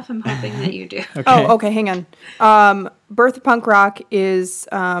list off. I'm hoping that you do. Okay. Oh, okay. Hang on. Birth of punk rock is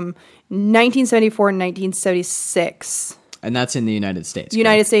 1974 and 1976. And that's in the United States.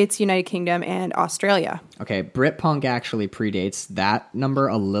 United correct? States, United Kingdom, and Australia. Okay, Britpunk actually predates that number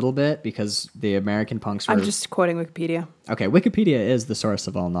a little bit because the American punks were... I'm just quoting Wikipedia. Okay, Wikipedia is the source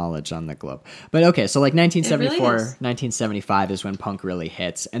of all knowledge on the globe. But okay, so like 1974, It really is. 1975 is when punk really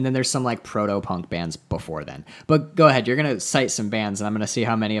hits. And then there's some like proto-punk bands before then. But go ahead, you're going to cite some bands and I'm going to see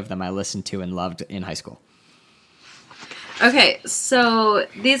how many of them I listened to and loved in high school. Okay, so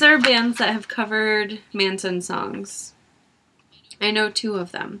these are bands that have covered Manson songs. I know 2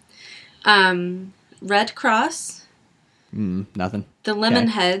 of them. Red Cross, Nothing. the Okay.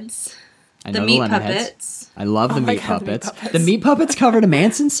 Lemonheads, I the know Meat Lemonheads. Puppets. I love the my Meat God, the Meat Puppets. Puppets. The Meat Puppets covered a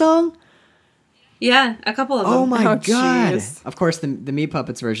Manson song? Yeah, a couple of them. Oh my Oh, god! jeez. Of course, the Meat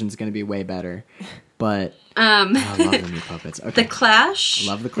Puppets version is going to be way better, but I love the Meat Puppets. Okay, The Clash,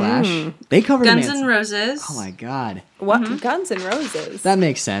 love the Clash. They covered Guns Manson. N' Roses. Oh my god, What? Guns N' Roses. that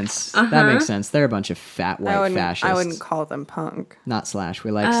makes sense. That makes sense. They're a bunch of fat white fascists. I wouldn't call them punk. Not Slash.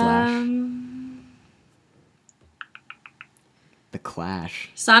 We like Slash. The Clash.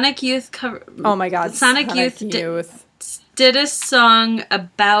 Sonic Youth cover. Oh my God. Sonic Youth did a song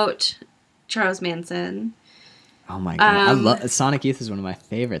about Charles Manson. Oh my god, I love Sonic Youth is one of my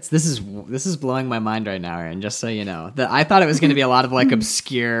favorites. This is blowing my mind right now, Aaron. Just so you know, I thought it was going to be a lot of like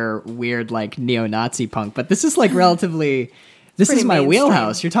obscure, weird, like neo-Nazi punk, but this is like relatively. This is pretty my mainstream.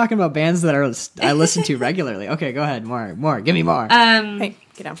 wheelhouse. You're talking about bands that I listen to regularly. Okay, go ahead. More. Give me more. Hey,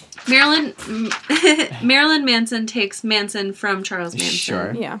 get down. Marilyn Manson takes Manson from Charles Manson.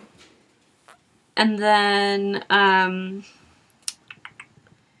 Sure. Yeah. And then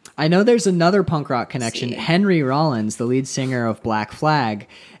I know there's another punk rock connection. See. Henry Rollins, the lead singer of Black Flag,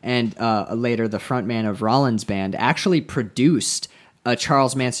 and later the frontman of Rollins Band, actually produced a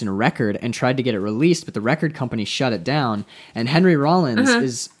Charles Manson record and tried to get it released, but the record company shut it down. And Henry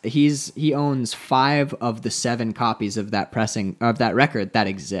Rollins he owns 5 of the 7 copies of that record that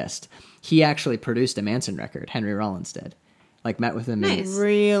exist. He actually produced a Manson record. Henry Rollins did. Like met with him. Nice.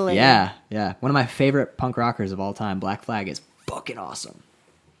 Really? Yeah. One of my favorite punk rockers of all time. Black Flag is fucking awesome.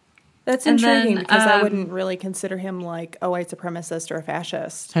 That's And intriguing then, because I wouldn't really consider him like a white supremacist or a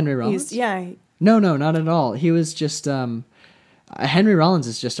fascist. Henry Rollins? Yeah. No, not at all. He was just Henry Rollins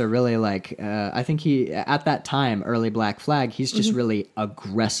is just a really like I think he at that time early Black Flag he's just really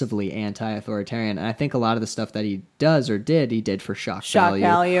aggressively anti-authoritarian, and I think a lot of the stuff that he does or did he did for shock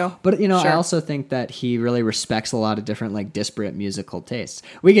value. But you know, I Sure. also think that he really respects a lot of different like disparate musical tastes.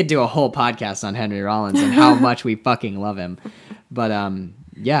 We could do a whole podcast on Henry Rollins and how much we fucking love him. But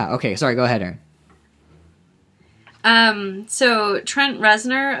yeah, okay, sorry, go ahead, Aaron. So Trent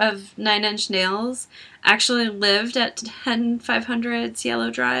Reznor of Nine Inch Nails actually lived at 10500 Cielo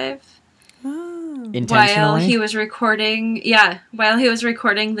Drive Intentionally? while he was recording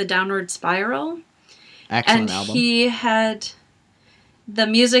the Downward Spiral. Excellent And album. he had the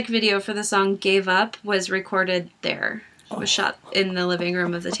music video for the song Gave Up was recorded there. It was shot in the living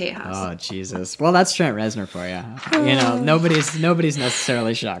room of the Tate House. Oh Jesus! Well, that's Trent Reznor for you. You know, nobody's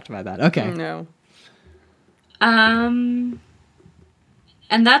necessarily shocked by that. Okay. No. And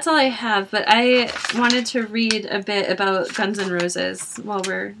that's all I have, but I wanted to read a bit about Guns N' Roses while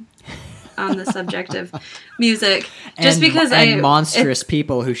we're on the subject of music. Just because monstrous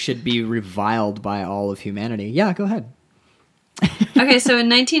people who should be reviled by all of humanity. Yeah, go ahead. Okay, so in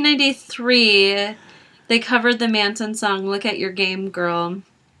 1993, they covered the Manson song "Look at Your Game, Girl,"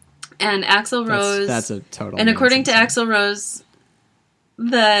 and Axl Rose. That's a total. And according to Manson song. Axl Rose,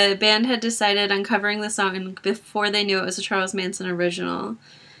 the band had decided on covering the song before they knew it was a Charles Manson original.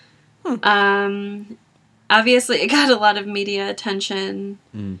 Obviously, it got a lot of media attention.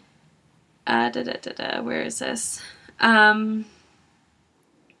 Where is this?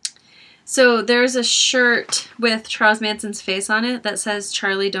 So there's a shirt with Charles Manson's face on it that says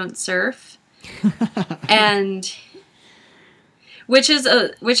 "Charlie Don't Surf," and which is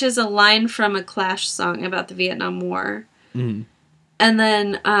a line from a Clash song about the Vietnam War. And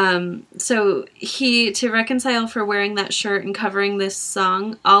then, so to reconcile for wearing that shirt and covering this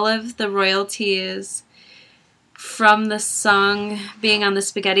song, all of the royalties from the song being on the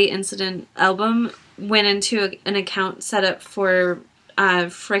Spaghetti Incident album went into an account set up for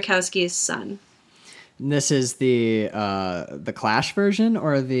Frykowski's son. And this is the Clash version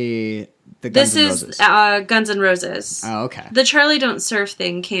or the Guns This N' is Roses? Guns N' Roses. Oh, okay. The Charlie Don't Surf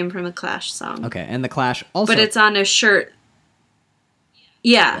thing came from a Clash song. Okay, and the Clash also. But it's on a shirt.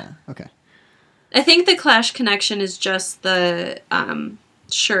 Yeah. Okay. I think the Clash connection is just the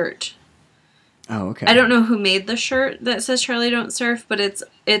shirt. Oh, okay. I don't know who made the shirt that says Charlie Don't Surf, but it's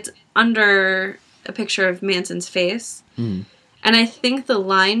under a picture of Manson's face. Mm. And I think the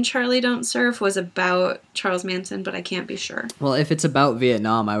line Charlie Don't Surf was about Charles Manson, but I can't be sure. Well, if it's about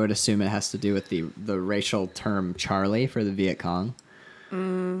Vietnam, I would assume it has to do with the racial term Charlie for the Viet Cong.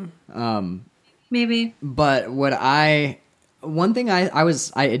 Maybe. But one thing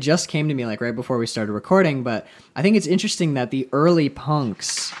it just came to me like right before we started recording, but I think it's interesting that the early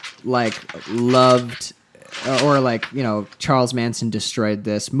punks like loved or like, you know, Charles Manson destroyed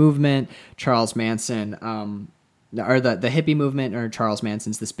this movement. Charles Manson, or the hippie movement, or Charles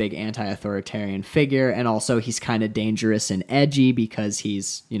Manson's this big anti-authoritarian figure. And also he's kind of dangerous and edgy because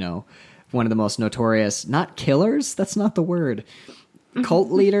he's, you know, one of the most notorious, not killers. That's not the word.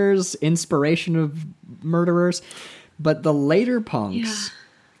 Cult leaders, inspiration of murderers. But the later punks,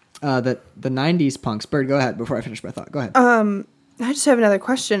 the 90s punks, Bird, go ahead before I finish my thought. Go ahead. I just have another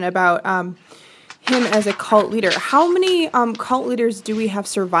question about him as a cult leader. How many cult leaders do we have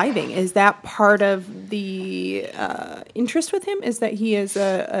surviving? Is that part of the interest with him? Is that he is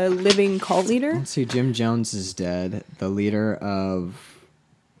a living cult leader? Let's see, Jim Jones is dead. The leader of...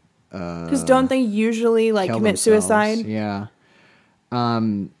 Because don't they usually like commit suicide? Yeah.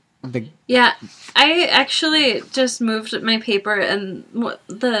 Yeah, I actually just moved my paper, and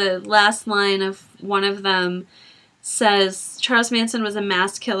the last line of one of them says, Charles Manson was a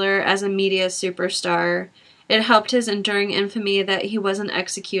mass killer as a media superstar. It helped his enduring infamy that he wasn't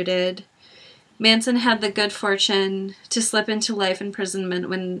executed. Manson had the good fortune to slip into life imprisonment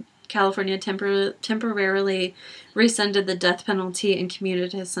when California temporarily rescinded the death penalty and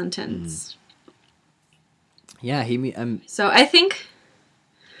commuted his sentence. Yeah, so I think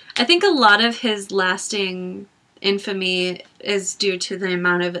a lot of his lasting infamy is due to the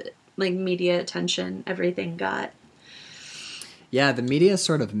amount of like media attention everything got. Yeah, the media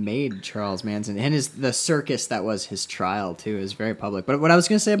sort of made Charles Manson, and the circus that was his trial too is very public. But what I was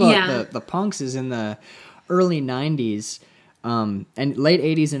going to say about the punks is in the early 90s and late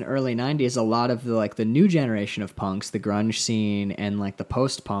 80s and early 90s, a lot of the new generation of punks, the grunge scene and like the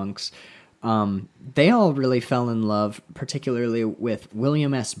post-punks, they all really fell in love, particularly with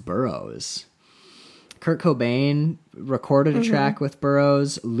William S. Burroughs. Kurt Cobain recorded a track with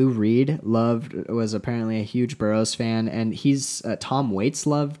Burroughs. Lou Reed was apparently a huge Burroughs fan, and Tom Waits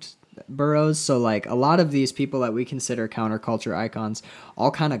loved Burroughs. So like a lot of these people that we consider counterculture icons all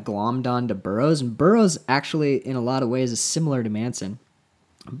kind of glommed onto Burroughs, and Burroughs actually in a lot of ways is similar to Manson.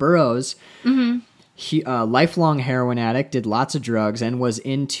 Burroughs, he lifelong heroin addict, did lots of drugs, and was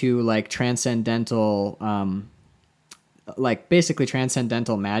into like transcendental basically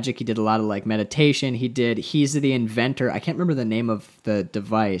transcendental magic. He did a lot of like meditation. He's the inventor. I can't remember the name of the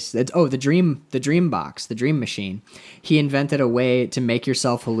device. The dream box, the dream machine. He invented a way to make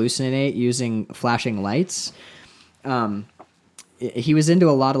yourself hallucinate using flashing lights. He was into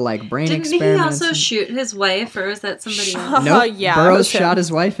a lot of like brain experiments. Didn't he also shoot his wife, or was that somebody else? Nope. Yeah, Burroughs shot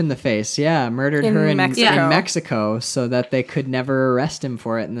his wife in the face. Yeah, murdered her in Mexico. So that they could never arrest him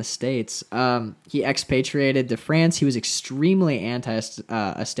for it in the States. He expatriated to France. He was extremely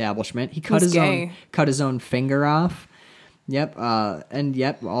anti-establishment. He cut his own finger off. Yep,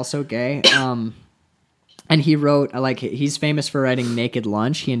 also gay. And he wrote, he's famous for writing Naked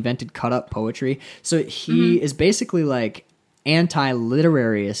Lunch. He invented cut-up poetry. So he is basically like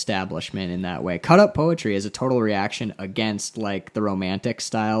anti-literary establishment in that way. Cut-up poetry is a total reaction against like the romantic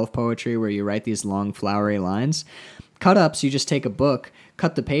style of poetry where you write these long flowery lines. Cut-ups, you just take a book,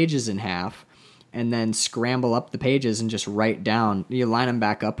 cut the pages in half, and then scramble up the pages and just write down. You line them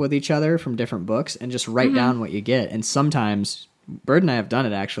back up with each other from different books and just write down what you get. And sometimes, Bird and I have done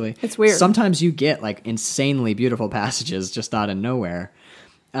it actually. It's weird. Sometimes you get like insanely beautiful passages just out of nowhere.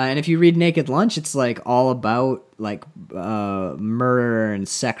 And if you read Naked Lunch, it's like all about like murder and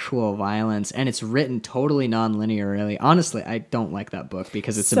sexual violence, and it's written totally non-linearly. Honestly, I don't like that book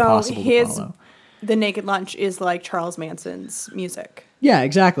because it's impossible to follow. The Naked Lunch is like Charles Manson's music. Yeah,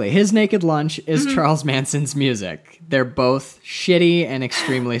 exactly. His Naked Lunch is Charles Manson's music. They're both shitty and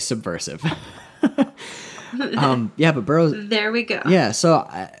extremely subversive. Yeah, but Burroughs... There we go. Yeah, so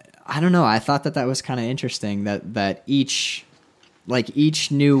I don't know. I thought that was kind of interesting that each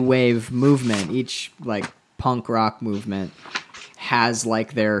new wave movement, each like punk rock movement has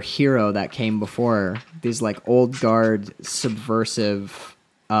like their hero that came before, these like old guard subversive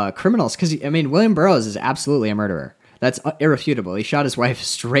criminals. Because I mean, William Burroughs is absolutely a murderer. That's irrefutable. He shot his wife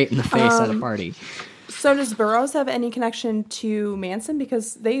straight in the face at a party. So does Burroughs have any connection to Manson?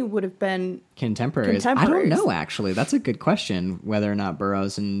 Because they would have been contemporaries. I don't know, actually. That's a good question, whether or not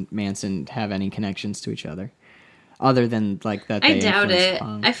Burroughs and Manson have any connections to each other. Other than like that, I doubt it.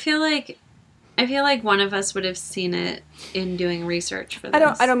 Punk. I feel like I feel like one of us would have seen it in doing research for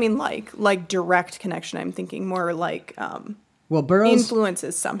this. I don't mean like direct connection. I'm thinking more like well, Burroughs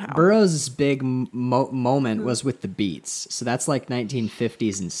influences somehow. Burroughs' big moment was with the Beats. So that's like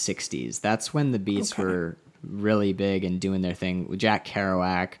 1950s and 60s. That's when the Beats were really big and doing their thing with Jack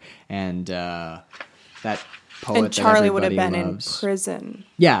Kerouac and that poet and Charlie that would have been loves. in prison.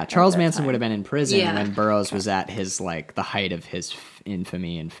 Yeah, Charles Manson would have been in prison Yeah. when Burroughs was at his like the height of his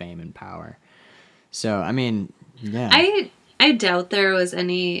infamy and fame and power. So I mean, yeah, I doubt there was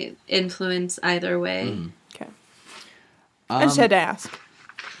any influence either way. Okay. I just had to ask.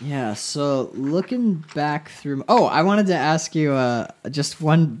 Yeah, so looking back through... Oh, I wanted to ask you just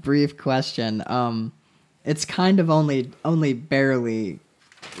one brief question. It's kind of only barely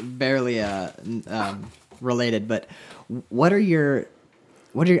related, but what are your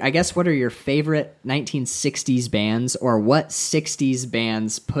favorite 1960s bands, or what 60s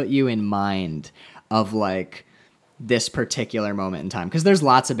bands put you in mind of like this particular moment in time? Because there's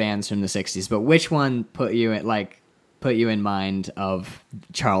lots of bands from the 60s, but which one put you in mind of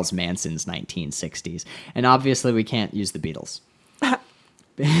Charles Manson's 1960s? And obviously we can't use the Beatles.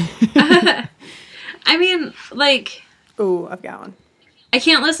 I mean, like... Ooh, I've got one. I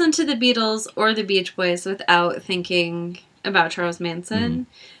can't listen to the Beatles or the Beach Boys without thinking about Charles Manson.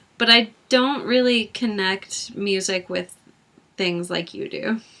 But I don't really connect music with things like you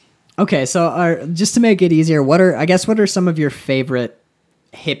do. Okay, so just to make it easier, what are some of your favorite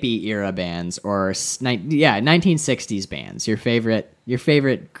hippie era bands, or 1960s bands? Your favorite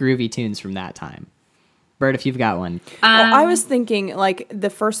groovy tunes from that time. Bert, if you've got one. Well, I was thinking, like,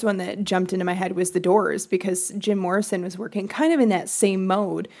 the first one that jumped into my head was The Doors, because Jim Morrison was working kind of in that same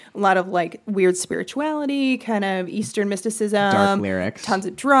mode. A lot of, like, weird spirituality, kind of Eastern mysticism. Dark lyrics. Tons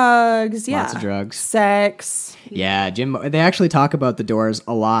of drugs. Yeah. Lots of drugs. Sex. Yeah, they actually talk about The Doors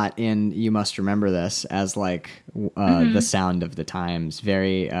a lot in You Must Remember This as, like, the sound of the times.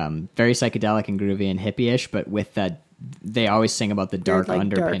 Very very psychedelic and groovy and hippie-ish, but with that, they always sing about the dark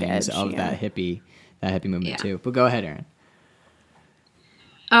underpinnings of that hippie movement too. But go ahead, Erin.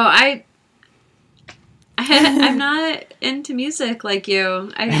 Oh, I'm not into music like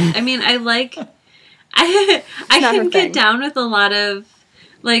you. I mean, I can get down with a lot of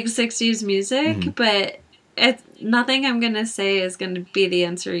like 60s music, but nothing I'm going to say is going to be the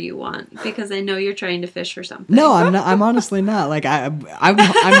answer you want, because I know you're trying to fish for something. No, I'm not. I'm honestly not. Like I'm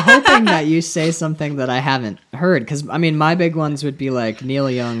hoping that you say something that I haven't heard, because I mean, my big ones would be like Neil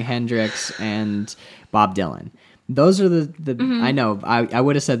Young, Hendrix, and Bob Dylan. Those are the I know I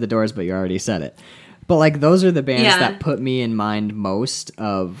would have said The Doors, but you already said it. But like those are the bands that put me in mind most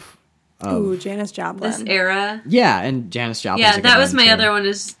of Janis Joplin. This era. Yeah, and Janis Joplin. Yeah, that was my other one,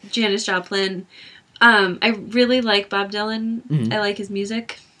 is Janis Joplin. I really like Bob Dylan. I like his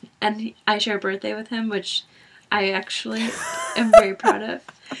music, and I share a birthday with him, which I actually am very proud of.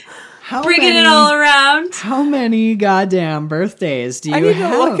 Bringing it all around. How many goddamn birthdays do you have? I need to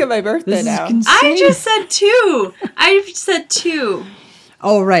look at my birthday now. I just said 2. I've said 2.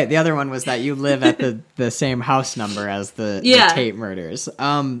 Oh, right. The other one was that you live at the same house number as the Tate murders.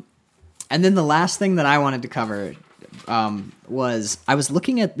 And then the last thing that I wanted to cover was I was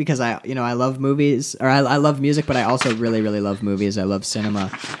looking at, because I love movies, or I love music, but I also really, really love movies. I love cinema.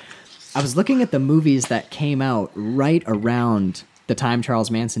 I was looking at the movies that came out right around the time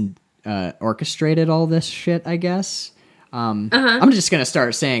Charles Manson orchestrated all this shit, I guess. I'm just going to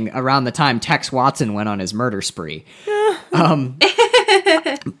start saying around the time Tex Watson went on his murder spree.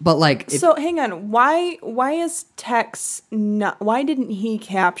 But like... So hang on. Why is Tex not... Why didn't he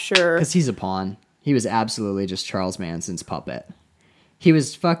capture... Because he's a pawn. He was absolutely just Charles Manson's puppet. He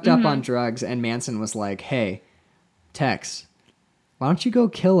was fucked up on drugs, and Manson was like, hey, Tex, why don't you go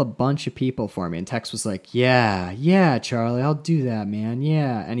kill a bunch of people for me? And Tex was like, yeah, Charlie, I'll do that, man,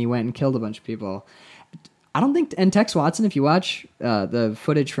 yeah. And he went and killed a bunch of people. I don't think... And Tex Watson, if you watch the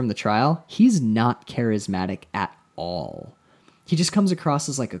footage from the trial, he's not charismatic at all. He just comes across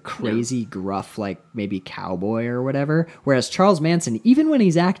as like a crazy, gruff, like maybe cowboy or whatever. Whereas Charles Manson, even when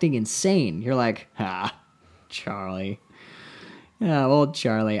he's acting insane, you're like, Charlie. Yeah, old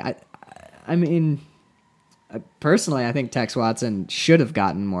Charlie. I mean, personally, I think Tex Watson should have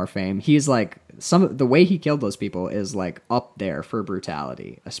gotten more fame. He's like, the way he killed those people is like up there for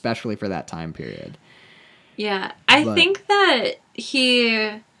brutality, especially for that time period. Yeah, I think that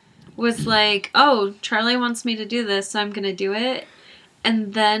he was like, oh, Charlie wants me to do this, so I'm going to do it.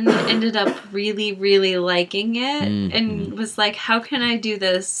 And then ended up really, really liking it and was like, how can I do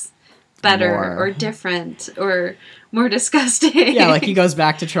this better or different or more disgusting. Yeah, like he goes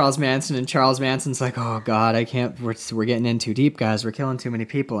back to Charles Manson, and Charles Manson's like, "Oh God, I can't. We're getting in too deep, guys. We're killing too many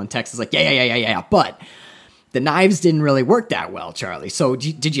people." And Tex is like, "Yeah. But the knives didn't really work that well, Charlie. So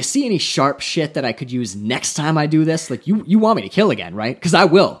did you see any sharp shit that I could use next time I do this? Like, you want me to kill again, right? Because I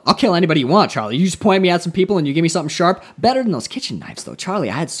will. I'll kill anybody you want, Charlie. You just point me at some people and you give me something sharp. Better than those kitchen knives, though, Charlie.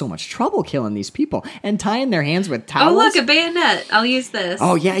 I had so much trouble killing these people and tying their hands with towels. Oh, look, a bayonet. I'll use this.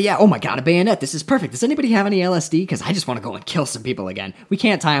 Oh, yeah. Oh, my God, a bayonet. This is perfect. Does anybody have any LSD? Because I just want to go and kill some people again. We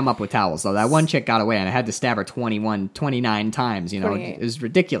can't tie them up with towels, though. That one chick got away, and I had to stab her 29 times. You know, 28. It was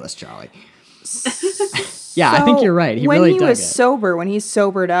ridiculous, Charlie. Yeah, I think you're right. He really dug it. When he was sober, when he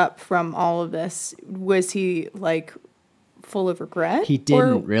sobered up from all of this, was he like full of regret? He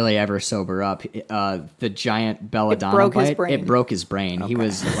didn't really ever sober up. The giant belladonna bite, it broke his brain. Okay. He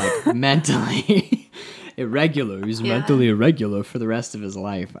was like mentally irregular. He was mentally irregular for the rest of his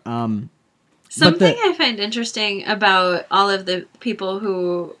life. Something I find interesting about all of the people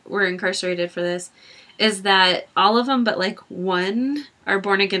who were incarcerated for this is that all of them but like one are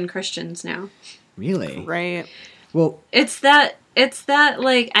born again Christians now. Really? Right. Well, it's that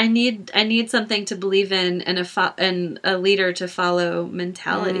like I need something to believe in and a leader to follow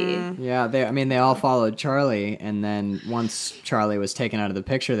mentality. Yeah, they all followed Charlie, and then once Charlie was taken out of the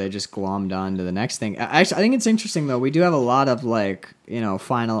picture, they just glommed on to the next thing. Actually, I think it's interesting though. We do have a lot of like, you know,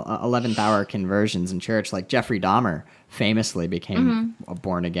 final 11th hour conversions in church. Like Jeffrey Dahmer famously became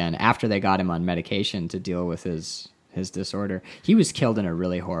born again after they got him on medication to deal with his disorder. He was killed in a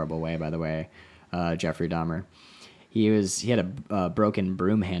really horrible way, by the way. Jeffrey Dahmer. He had a broken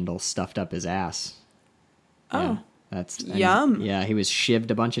broom handle stuffed up his ass. Oh, yeah, yum. Yeah, he was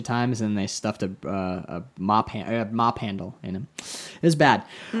shivved a bunch of times, and they stuffed a mop handle in him. It was bad.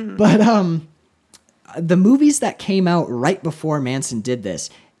 But the movies that came out right before Manson did this,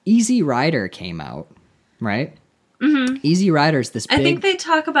 Easy Rider came out, right? Mm-hmm. Easy Rider's this big... I think they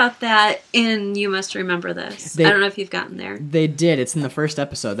talk about that in You Must Remember This. I don't know if you've gotten there. They did. It's in the first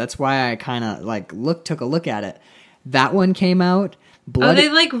episode. That's why I kind of like took a look at it. That one came out. They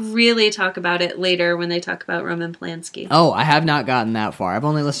like really talk about it later when they talk about Roman Polanski. Oh, I have not gotten that far. I've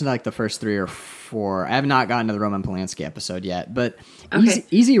only listened to like the first 3 or 4. I have not gotten to the Roman Polanski episode yet. But okay.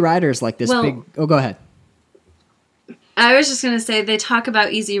 Easy Rider's like this big... Oh, go ahead. I was just going to say they talk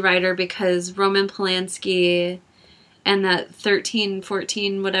about Easy Rider because Roman Polanski... and that 13,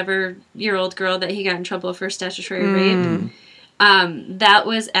 14, whatever year old girl that he got in trouble for statutory rape, that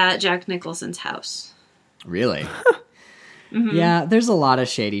was at Jack Nicholson's house. Really? Yeah, there's a lot of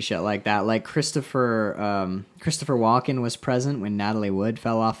shady shit like that. Like Christopher Walken was present when Natalie Wood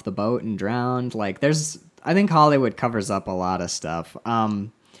fell off the boat and drowned. Like I think Hollywood covers up a lot of stuff.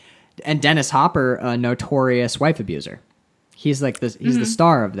 And Dennis Hopper, a notorious wife abuser. He's like this. He's the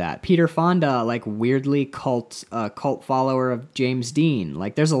star of that. Peter Fonda, like weirdly cult follower of James Dean.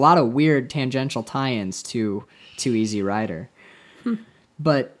 Like there's a lot of weird tangential tie-ins to Easy Rider.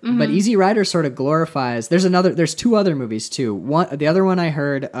 But Easy Rider sort of glorifies. There's 2 other movies too. The other one I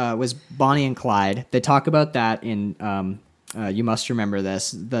heard was Bonnie and Clyde. They talk about that in You Must Remember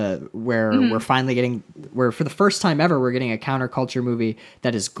This. We're finally getting for the first time ever we're getting a counterculture movie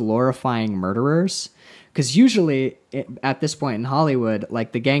that is glorifying murderers. Because usually, at this point in Hollywood,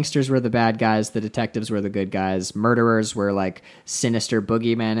 like the gangsters were the bad guys, the detectives were the good guys, murderers were like sinister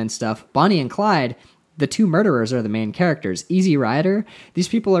boogeymen and stuff. Bonnie and Clyde, the 2 murderers are the main characters. Easy Rider, these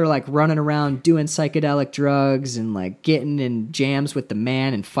people are like running around doing psychedelic drugs and like getting in jams with the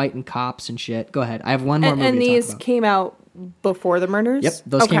man and fighting cops and shit. Go ahead. I have one more movie and to these talk about. Came out before the murders? Yep,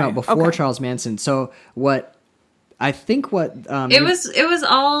 those came out before Charles Manson. So I think what... it was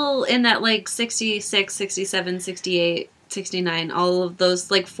all in that like 66, 67, 68, 69, all of those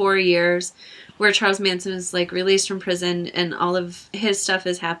like 4 years where Charles Manson was like released from prison and all of his stuff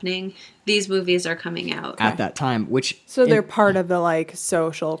is happening. These movies are coming out. At that time, which... So they're part of the like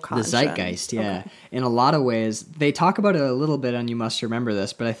social conscience. The zeitgeist, yeah. Okay. In a lot of ways. They talk about it a little bit on You Must Remember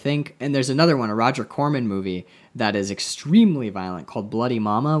This, but I think... And there's another one, a Roger Corman movie that is extremely violent called Bloody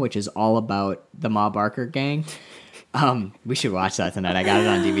Mama, which is all about the Ma Barker gang. We should watch that tonight. I got it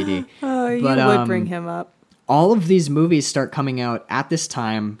on DVD. Oh, you would bring him up. All of these movies start coming out at this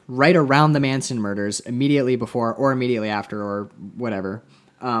time, right around the Manson murders, immediately before or immediately after or whatever.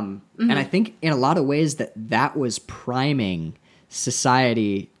 And I think in a lot of ways that was priming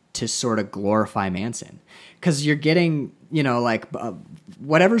society to sort of glorify Manson. Because you're getting, like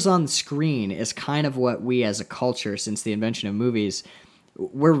whatever's on the screen is kind of what we as a culture, since the invention of movies,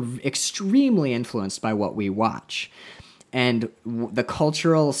 we're extremely influenced by what we watch. And the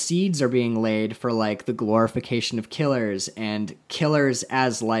cultural seeds are being laid for like the glorification of killers and killers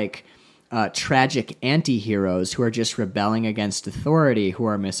as like tragic anti-heroes who are just rebelling against authority, who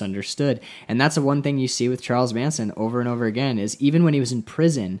are misunderstood. And that's the one thing you see with Charles Manson over and over again, is even when he was in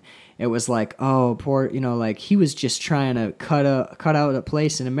prison, it was like, oh, poor, like he was just trying to cut out a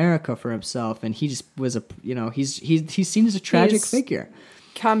place in America for himself, and he just was he's seen as a tragic figure,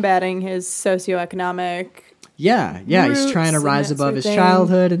 combating his socioeconomic. Yeah, he's trying to rise above his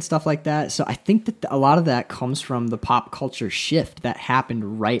childhood and stuff like that. So I think that a lot of that comes from the pop culture shift that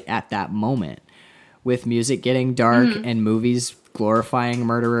happened right at that moment, with music getting dark and movies glorifying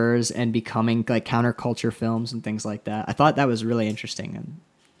murderers and becoming like counterculture films and things like that. I thought that was really interesting, and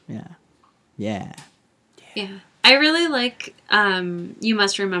yeah. I really like You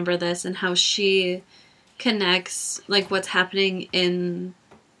Must Remember This, and how she connects like what's happening in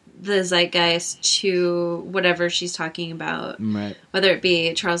the zeitgeist to whatever she's talking about, right? Whether it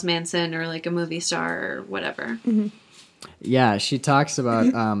be Charles Manson or like a movie star or whatever. Mm-hmm. Yeah, she talks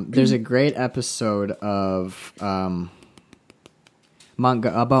about. There's a great episode of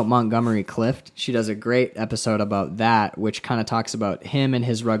about Montgomery Clift. She does a great episode about that, which kind of talks about him and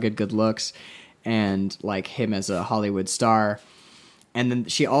his rugged good looks, and like him as a Hollywood star. And then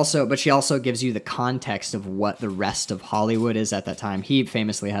she also gives you the context of what the rest of Hollywood is at that time. He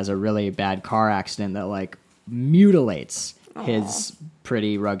famously has a really bad car accident that like mutilates his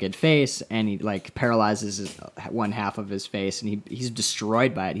pretty rugged face, and he like paralyzes one half of his face, and he's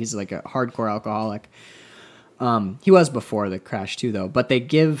destroyed by it. He's like a hardcore alcoholic. He was before the crash too, though. But they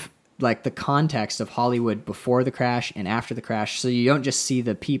give like the context of Hollywood before the crash and after the crash, so you don't just see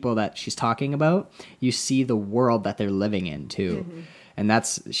the people that she's talking about; you see the world that they're living in too. Mm-hmm.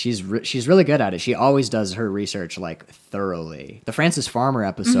 And she's really good at it. She always does her research like thoroughly. The Frances Farmer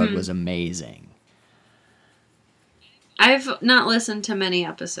episode was amazing. I've not listened to many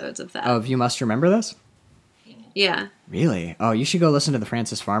episodes of that. Of You Must Remember This? Yeah. Really? Oh, you should go listen to the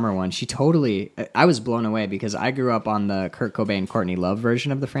Frances Farmer one. I was blown away because I grew up on the Kurt Cobain, Courtney Love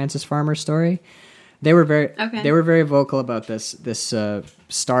version of the Frances Farmer story. They were very vocal about this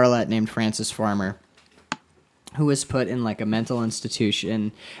starlet named Frances Farmer, who was put in like a mental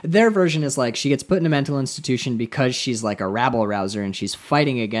institution. Their version is like she gets put in a mental institution because she's like a rabble rouser and she's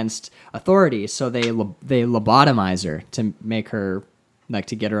fighting against authority. So they lobotomize her to make her like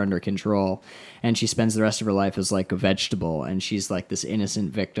to get her under control. And she spends the rest of her life as like a vegetable. And she's like this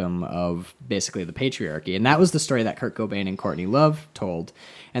innocent victim of basically the patriarchy. And that was the story that Kurt Cobain and Courtney Love told.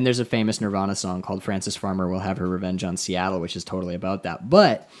 And there's a famous Nirvana song called Frances Farmer Will Have Her Revenge on Seattle, which is totally about that.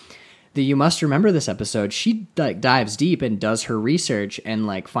 But You Must Remember This episode, she like dives deep and does her research and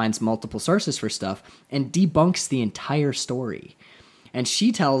like finds multiple sources for stuff and debunks the entire story. And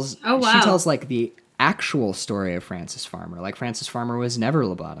she tells like the actual story of Frances Farmer. Like Frances Farmer was never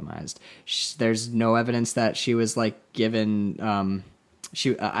lobotomized. There's no evidence that she was like given.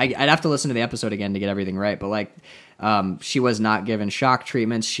 I'd have to listen to the episode again to get everything right, but like. She was not given shock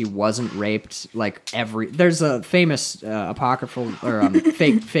treatments. She wasn't raped. There's a famous apocryphal or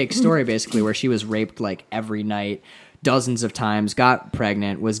fake story basically where she was raped like every night, dozens of times, got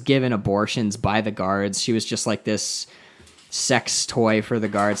pregnant, was given abortions by the guards. She was just like this sex toy for the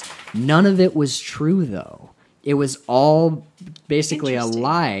guards. None of it was true though. It was all basically a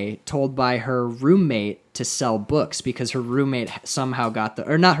lie told by her roommate to sell books because her roommate somehow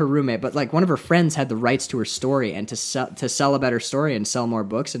not her roommate, but like one of her friends had the rights to her story, and to sell a better story and sell more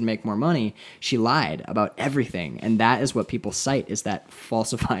books and make more money, she lied about everything. And that is what people cite, is that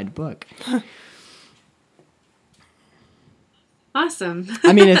falsified book. Awesome.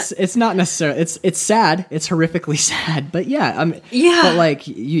 I mean, it's not necessarily, it's sad. It's horrifically sad, but yeah. Yeah. But like,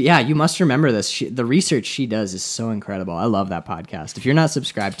 you must remember this. The research she does is so incredible. I love that podcast. If you're not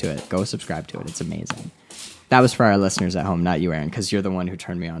subscribed to it, go subscribe to it. It's amazing. That was for our listeners at home, not you, Aaron, because you're the one who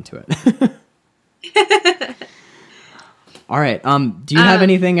turned me on to it. All right. Do you have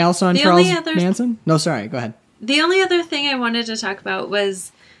anything else on Charles Manson? No, sorry. Go ahead. The only other thing I wanted to talk about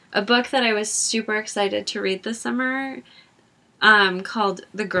was a book that I was super excited to read this summer, called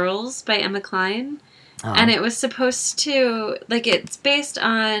The Girls by Emma Cline. And it was supposed to, like, it's based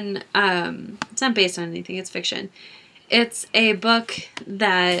on, it's not based on anything, it's fiction. It's a book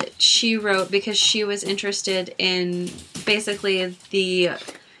that she wrote because she was interested in basically the,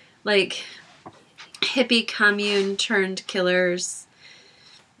 like, hippie commune turned killers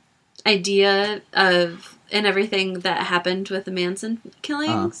idea of, and everything that happened with the Manson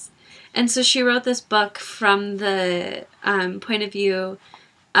killings. And so she wrote this book from the point of view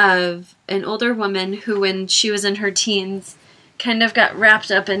of an older woman who, when she was in her teens, kind of got wrapped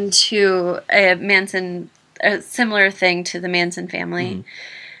up into a similar thing to the Manson family.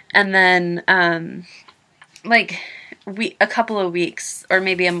 And then, a couple of weeks or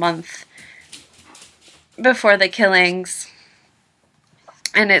maybe a month before the killings.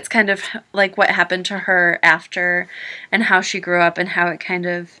 And it's kind of like what happened to her after and how she grew up and how it kind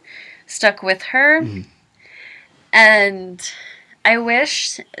of stuck with her. Mm-hmm. And I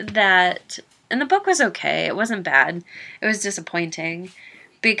wish that... And the book was okay. It wasn't bad. It was disappointing.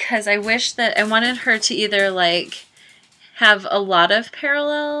 Because I wish that... I wanted her to either, like, have a lot of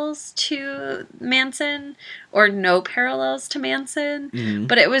parallels to Manson or no parallels to Manson. Mm-hmm.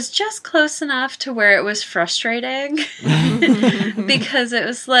 But it was just close enough to where it was frustrating. Because it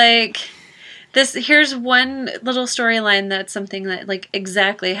was like... Here's one little storyline that's something that, like,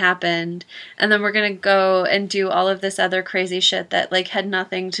 exactly happened, and then we're gonna go and do all of this other crazy shit that, like, had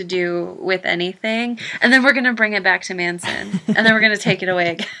nothing to do with anything, and then we're gonna bring it back to Manson, and then we're gonna take it away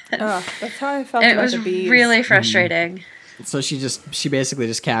again. Oh, that's how I felt and about it was really frustrating. So she basically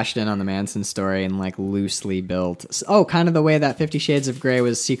just cashed in on the Manson story and, like, loosely built... Oh, kind of the way that 50 Shades of Grey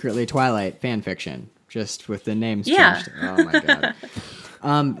was secretly Twilight fan fiction, just with the names changed. Oh, my God.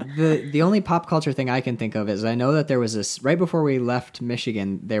 The only pop culture thing I can think of is I know that there was this right before we left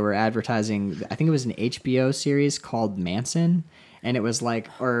Michigan, they were advertising, I think it was an HBO series called Manson, and it was like,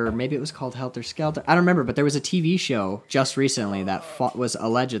 or maybe it was called Helter Skelter. I don't remember, but there was a TV show just recently that was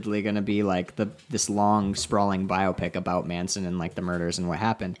allegedly going to be like this long sprawling biopic about Manson and like the murders and what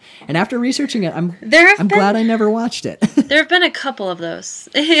happened. And after researching it, I'm glad I never watched it. There have been a couple of those.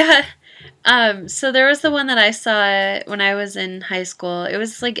 Yeah. So there was the one that I saw when I was in high school. It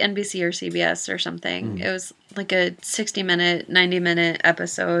was like NBC or CBS or something. It was like a 60-minute, 90-minute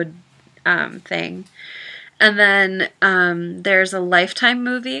episode thing. And then there's a Lifetime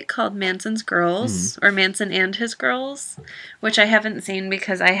movie called Manson's Girls, or Manson and His Girls, which I haven't seen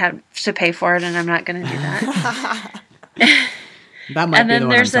because I had to pay for it and I'm not going to do that. That might be the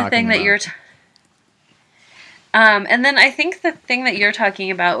one I'm talking about. And then I think the thing that you're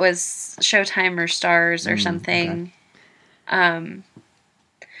talking about was Showtime or Stars or something. Okay.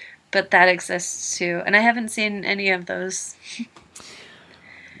 But that exists too. And I haven't seen any of those.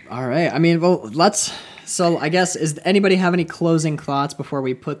 All right. I mean, well, so I guess, does anybody have any closing thoughts before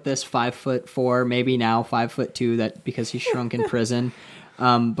we put this 5'4", maybe now 5'2", that because he shrunk in prison,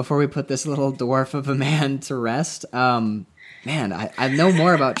 before we put this little dwarf of a man to rest? Man, I know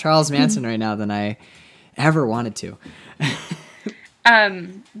more about Charles Manson right now than I ever wanted to.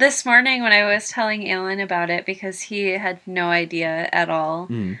 This morning when I was telling Alan about it, because he had no idea at all,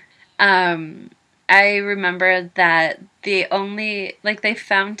 I remembered that they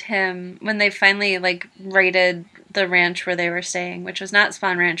found him when they finally, like, raided the ranch where they were staying, which was not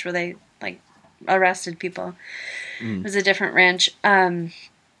Spawn Ranch where they, like, arrested people. It was a different ranch.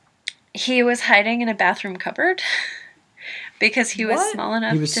 He was hiding in a bathroom cupboard. Because he was small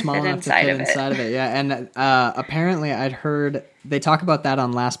enough to fit inside of it. Yeah, and apparently I'd heard they talk about that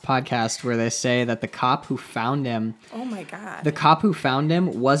on last podcast where they say that the cop who found him... Oh, my God. The cop who found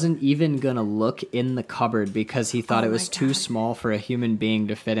him wasn't even going to look in the cupboard because he thought it was too small for a human being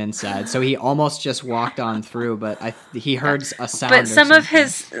to fit inside. So he almost just walked on through, but he heard a sound.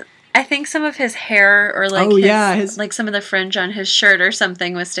 But I think some of his hair or like like some of the fringe on his shirt or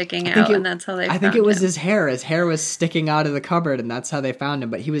something was sticking out, and that's how they found him. I think it was his hair. His hair was sticking out of the cupboard, and that's how they found him.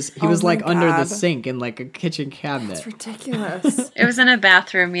 But he was like under the sink in like a kitchen cabinet. That's ridiculous. It was in a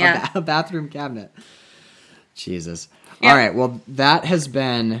bathroom, yeah. A bathroom cabinet. Jesus. Yep. All right, well, this has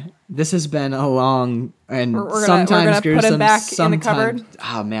been a long and sometimes gruesome, put him back in the cupboard.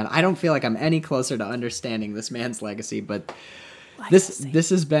 Oh, man, I don't feel like I'm any closer to understanding this man's legacy, but... This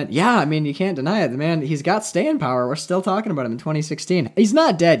has been, I mean, you can't deny it. The man, he's got staying power. We're still talking about him in 2016. He's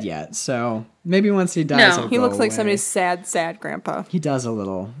not dead yet, so maybe once he dies, he looks like somebody's sad grandpa. He does a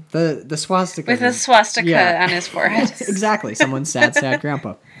little. The swastika. With a swastika on his forehead. Exactly, someone's sad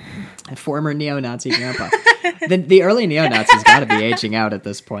grandpa. A former neo-Nazi grandpa. The early neo-Nazis got to be aging out at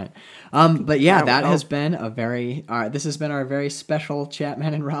this point. But that has been this has been our very special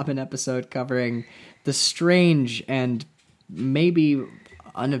Chapman and Robin episode covering the strange and maybe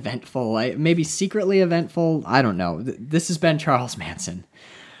uneventful, maybe secretly eventful. I don't know. This has been Charles Manson.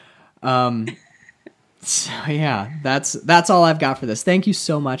 So yeah, that's all I've got for this. Thank you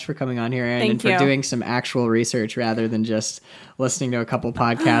so much for coming on here, Aaron, and for doing some actual research rather than just listening to a couple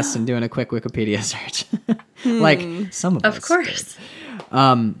podcasts and doing a quick Wikipedia search, like some of us. Of course.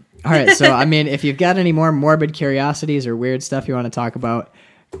 All right. So I mean, if you've got any more morbid curiosities or weird stuff you want to talk about,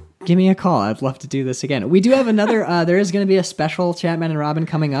 give me a call. I'd love to do this again. We do have another, there is going to be a special Chapman and Robin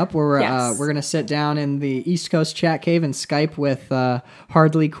coming up where we're going to sit down in the East Coast Chat Cave and Skype with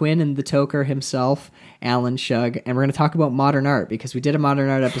Hardley Quinn and the Toker himself, Alan Shug, and we're going to talk about modern art because we did a modern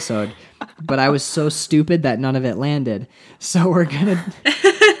art episode, but I was so stupid that none of it landed. So we're going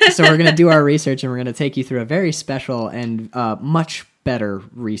to So we're going to do our research, and we're going to take you through a very special and much better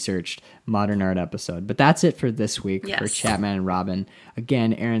researched modern art episode. But that's it for this week for Chatman and Robin.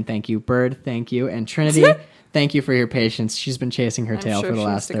 Again, Aaron, thank you. Bird, thank you. And Trinity, thank you for your patience. She's been chasing her tail for the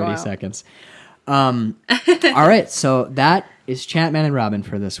last 30 seconds. All right, so that is Chatman and Robin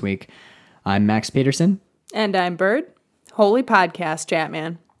for this week. I'm Max Peterson. And I'm Bird. Holy podcast,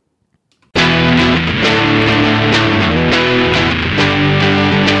 Chatman.